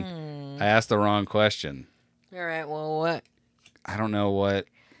question. I asked the wrong question. All right. Well, what? I don't know what.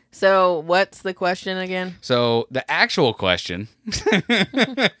 So, what's the question again? So the actual question.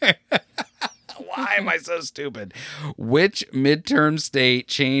 Why am I so stupid? Which midterm state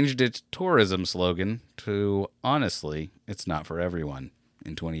changed its tourism slogan to "Honestly, it's not for everyone"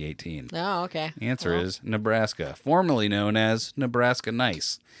 in 2018? Oh, okay. The answer Well, is Nebraska, formerly known as Nebraska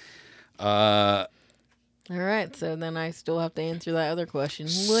Nice. All right. So then I still have to answer that other question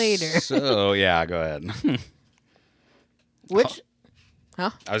later. So yeah, go ahead. Which?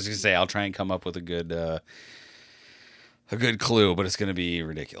 I was gonna say I'll try and come up with a good clue, but it's gonna be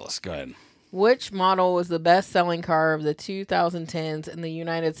ridiculous. Go ahead. Which model was the best-selling car of the 2010s in the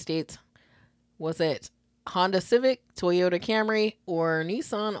United States? Was it Honda Civic, Toyota Camry, or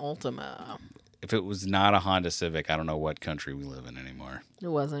Nissan Altima? If it was not a Honda Civic, I don't know what country we live in anymore. It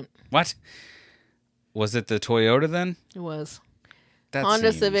wasn't. What? Was it the Toyota then? It was. That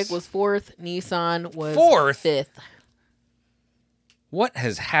Honda seems- Civic was 4th. Nissan was Fourth? 5th. What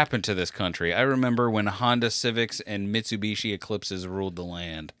has happened to this country? I remember when Honda Civics and Mitsubishi Eclipses ruled the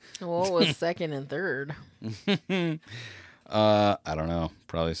land. Well, it was 2nd and 3rd. I don't know.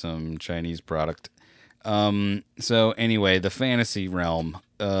 Probably some Chinese product. So anyway, the fantasy realm.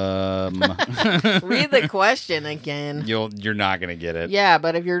 Read the question again. You're not gonna get it. Yeah,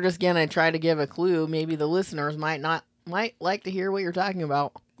 but if you're just gonna try to give a clue, maybe the listeners might like to hear what you're talking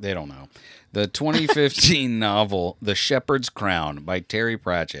about. They don't know. The 2015 novel The Shepherd's Crown by Terry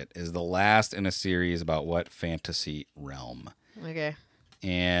Pratchett is the last in a series about what fantasy realm? Okay,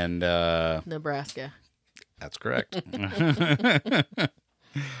 And Nebraska. that's correct.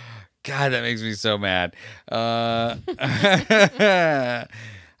 God, that makes me so mad.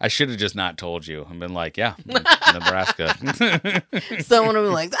 I should have just not told you and been like, yeah, Nebraska. Someone will be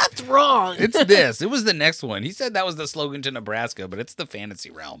like, "That's wrong." It's this. It was the next one. He said that was the slogan to Nebraska, but it's the fantasy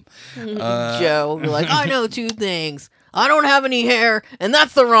realm. Joe will be like, "I know 2 things. I don't have any hair, and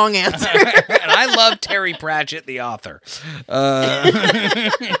that's the wrong answer." And I love Terry Pratchett, the author.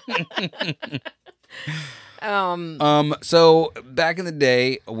 So back in the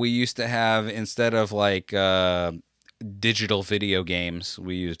day, we used to have, instead of like digital video games,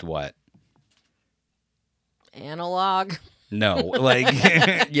 we used what? Analog. No, like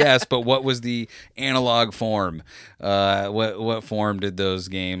yes, but what was the analog form? What form did those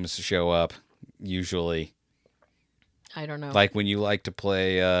games show up usually? I don't know. Like when you like to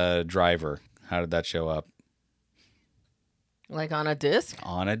play Driver, how did that show up? Like on a disc?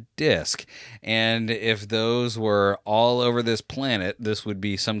 On a disc. And if those were all over this planet, this would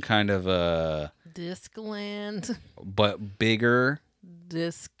be some kind of a Discland. but bigger.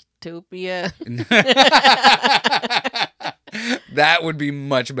 Disctopia. That would be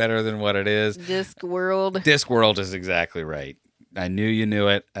much better than what it is. Discworld. Discworld is exactly right. I knew you knew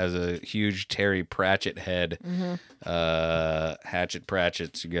it as a huge Terry Pratchett head. Hatchet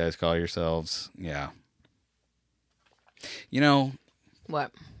Pratchetts, you guys call yourselves. Yeah. You know,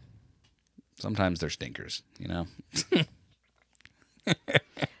 What? sometimes they're stinkers, you know?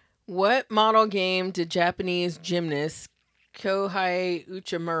 What model game did Japanese gymnast Kohei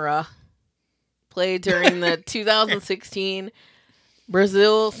Uchimura played during the 2016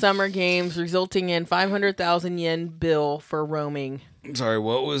 Brazil Summer Games, resulting in 500,000 yen bill for roaming. Sorry,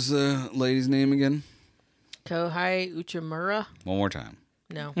 what was the lady's name again? Kohei Uchimura? One more time.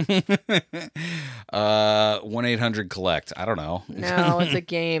 No. 1-800-COLLECT. I don't know. No, it's a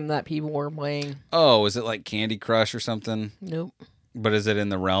game that people were playing. Oh, is it like Candy Crush or something? Nope. But is it in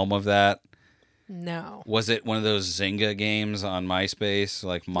the realm of that? No. Was it one of those Zynga games on MySpace,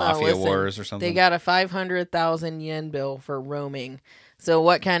 like No, Mafia listen, Wars or something? They got a 500,000 yen bill for roaming. So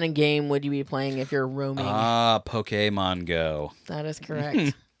what kind of game would you be playing if you're roaming? Pokemon Go. That is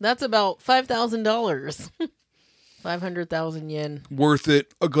correct. That's about $5,000. 500,000 yen. Worth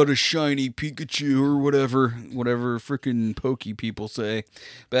it. I got a shiny Pikachu or whatever freaking pokey people say.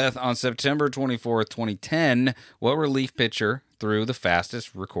 Beth, on September 24th, 2010, what relief pitcher threw the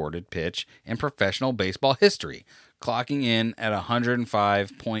fastest recorded pitch in professional baseball history, clocking in at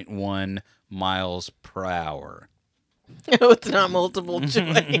 105.1 miles per hour? No, it's not multiple choice.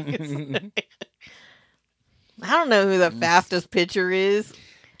 I don't know who the fastest pitcher is.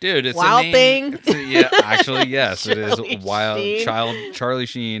 Dude, it's Wild a name. Thing? Yeah, actually, yes, it is. Charlie Wild Sheen. Charlie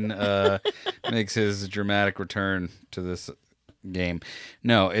Sheen makes his dramatic return to this game.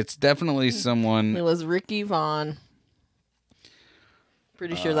 No, it's definitely someone. It was Ricky Vaughn.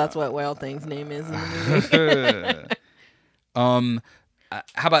 Pretty sure that's what Wild Thing's name is in the movie.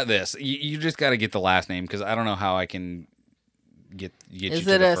 How about this? You just got to get the last name because I don't know how I can get you. Is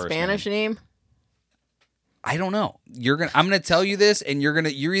to it the a first Spanish name? I don't know. I'm gonna tell you this, and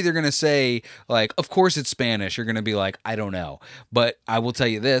you're either gonna say like, of course it's Spanish. You're gonna be like, I don't know. But I will tell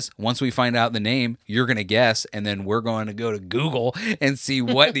you this: once we find out the name, you're gonna guess, and then we're going to go to Google and see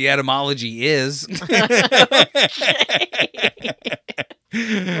what the etymology is. All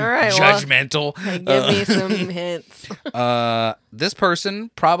right, Judgmental. Give me some hints. This person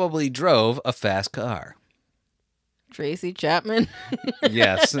probably drove a fast car. Tracy Chapman.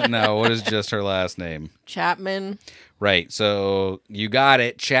 Yes. No. What is just her last name? Chapman. Right. So you got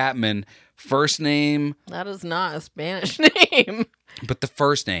it. Chapman. First name. That is not a Spanish name. But the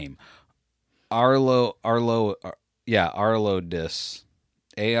first name. Arloldis. Aroldis.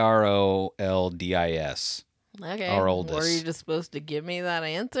 Okay. Aroldis. Were you just supposed to give me that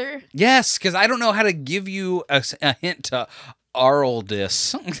answer? Yes, because I don't know how to give you a hint to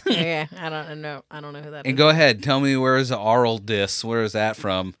Aroldis. Yeah, I don't know. I don't know who that is. And go ahead, tell me where is Aroldis? Where is that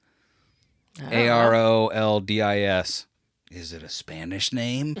from? I don't know. Aroldis. Is it a Spanish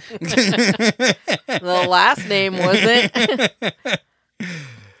name? The last name wasn't.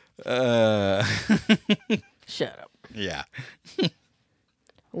 Shut up. Yeah.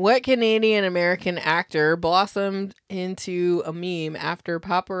 What Canadian American actor blossomed into a meme after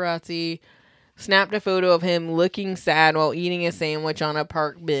paparazzi snapped a photo of him looking sad while eating a sandwich on a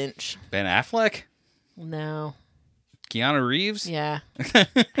park bench? Ben Affleck? No. Keanu Reeves? Yeah.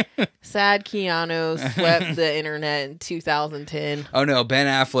 Sad Keanu swept the internet in 2010. Oh no, Ben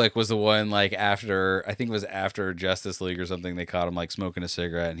Affleck was the one like after, I think it was after Justice League or something, they caught him like smoking a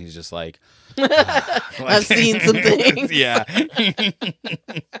cigarette and he's just like I've seen some things. Yeah.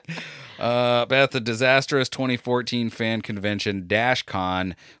 Beth, the disastrous 2014 fan convention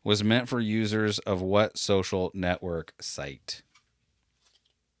DashCon was meant for users of what social network site?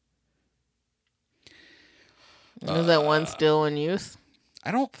 Is that one still in use? I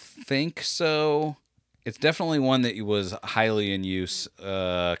don't think so. It's definitely one that was highly in use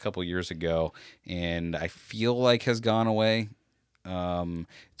a couple years ago, and I feel like has gone away.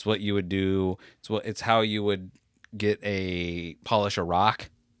 It's what you would do. It's how you would polish a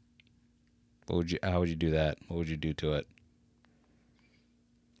rock. How would you do that? What would you do to it?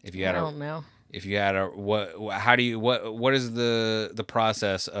 If you had I don't know. If you had what is the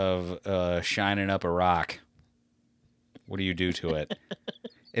process of shining up a rock? What do you do to it?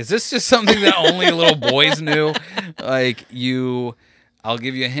 Is this just something that only little boys knew? I'll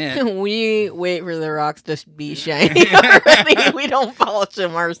give you a hint. We wait for the rocks to be shiny already. We don't polish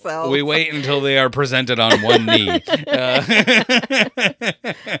them ourselves. We wait until they are presented on one knee.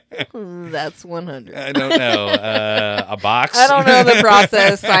 That's 100. I don't know. A box? I don't know the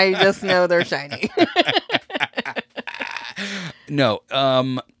process. I just know they're shiny. No.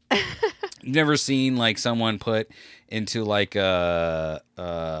 You've never seen like someone put into like a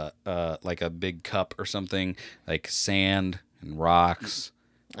big cup or something, like sand and rocks,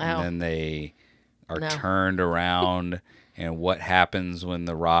 and then they are turned around, and what happens when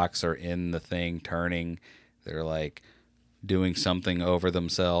the rocks are in the thing turning? They're like doing something over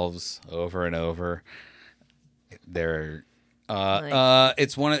themselves over and over. They're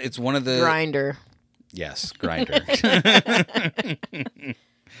it's one of the Grinder. Yes, grinder.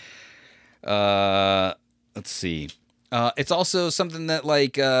 Let's see. It's also something that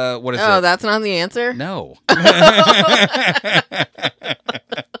like what is Oh, it? that's not the answer? No.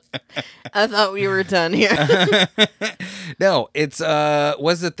 I thought we were done here. No, it's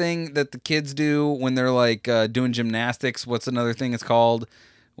what's the thing that the kids do when they're like doing gymnastics? What's another thing it's called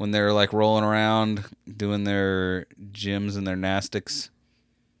when they're like rolling around doing their gyms and their gymnastics?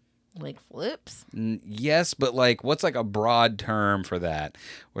 Like flips? Yes, but like what's like a broad term for that?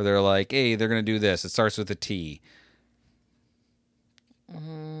 Where they're like, hey, they're gonna do this. It starts with a T.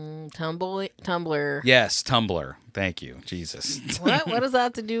 Tumbler. Yes, tumbler. Thank you, Jesus. What? What does that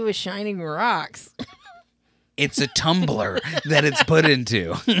have to do with shining rocks? It's a tumbler that it's put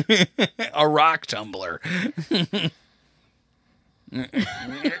into. A rock tumbler.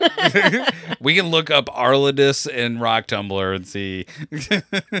 We can look up Arladus and rock tumbler and see.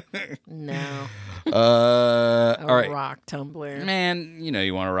 No. All right. Rock tumbler. Man, you know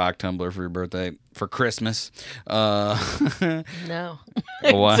you want a rock tumbler for your birthday, for Christmas. No.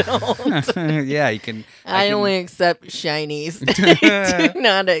 What? Don't. Yeah, you can. I can- only accept shinies. I do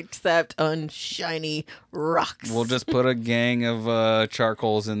not accept unshiny rocks. We'll just put a gang of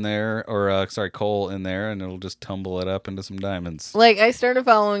charcoals in there, or coal in there, and it'll just tumble it up into some diamonds. Like, I started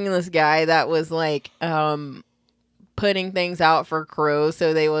following this guy that was like putting things out for crows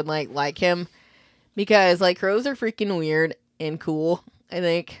so they would like him, because like crows are freaking weird and cool, I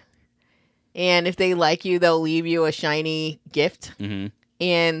think. And if they like you, they'll leave you a shiny gift. Mm-hmm.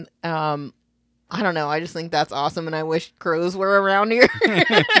 And I don't know, I just think that's awesome, and I wish crows were around here.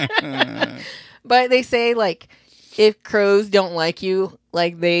 But they say like if crows don't like you,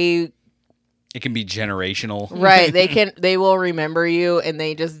 like It can be generational. right, they will remember you, and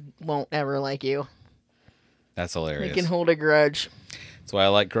they just won't ever like you. That's They hilarious. can hold a grudge. That's why I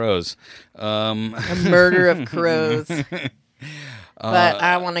like crows. A murder of crows. But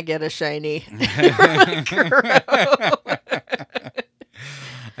I want to get a shiny crow.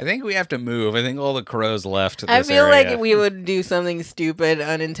 I think we have to move. I think all the crows left. I This feel area. like we would do something stupid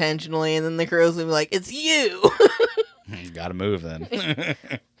unintentionally, and then the crows would be like, "It's you." Gotta move then.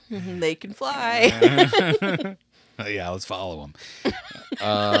 They can fly. Yeah, let's follow them.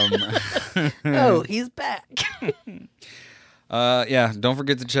 Oh, he's back. Yeah, don't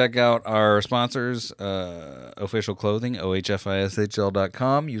forget to check out our sponsors, Official Clothing,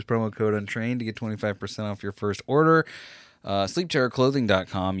 ohfishl.com. Use promo code Untrained to get 25% off your first order.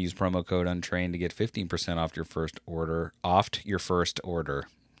 Sleepterrorclothing.com. Use promo code Untrained to get 15% off your first order. Or off your first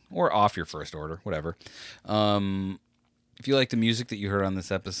order, whatever. If you like the music that you heard on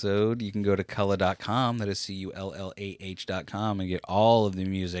this episode, you can go to Kullah.com. That is CULLAH.com, and get all of the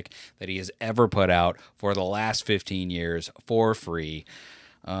music that he has ever put out for the last 15 years for free.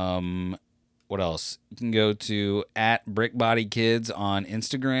 What else? You can go to @BrickBodyKids on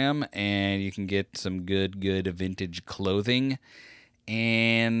Instagram, and you can get some good vintage clothing.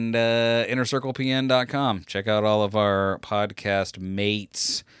 And InnerCirclePN.com. Check out all of our podcast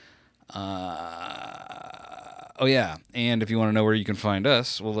mates. Oh, yeah. And if you want to know where you can find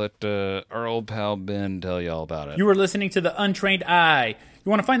us, we'll let our old pal Ben tell you all about it. You are listening to The Untrained Eye. You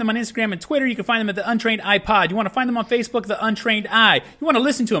want to find them on Instagram and Twitter, you can find them at The Untrained iPod. You want to find them on Facebook, The Untrained Eye. You want to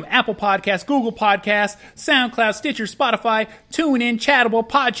listen to them, Apple Podcasts, Google Podcasts, SoundCloud, Stitcher, Spotify, TuneIn, Chattable,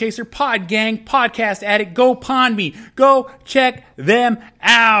 Podchaser, Podgang, Podcast Addict, Go Pond Me. Go check them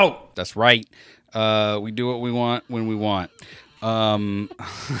out. That's right. We do what we want when we want.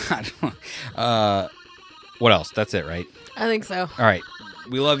 What else? That's it, right? I think so. All right.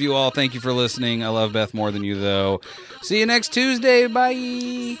 We love you all. Thank you for listening. I love Beth more than you, though. See you next Tuesday. Bye.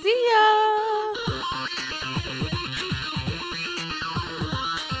 See ya.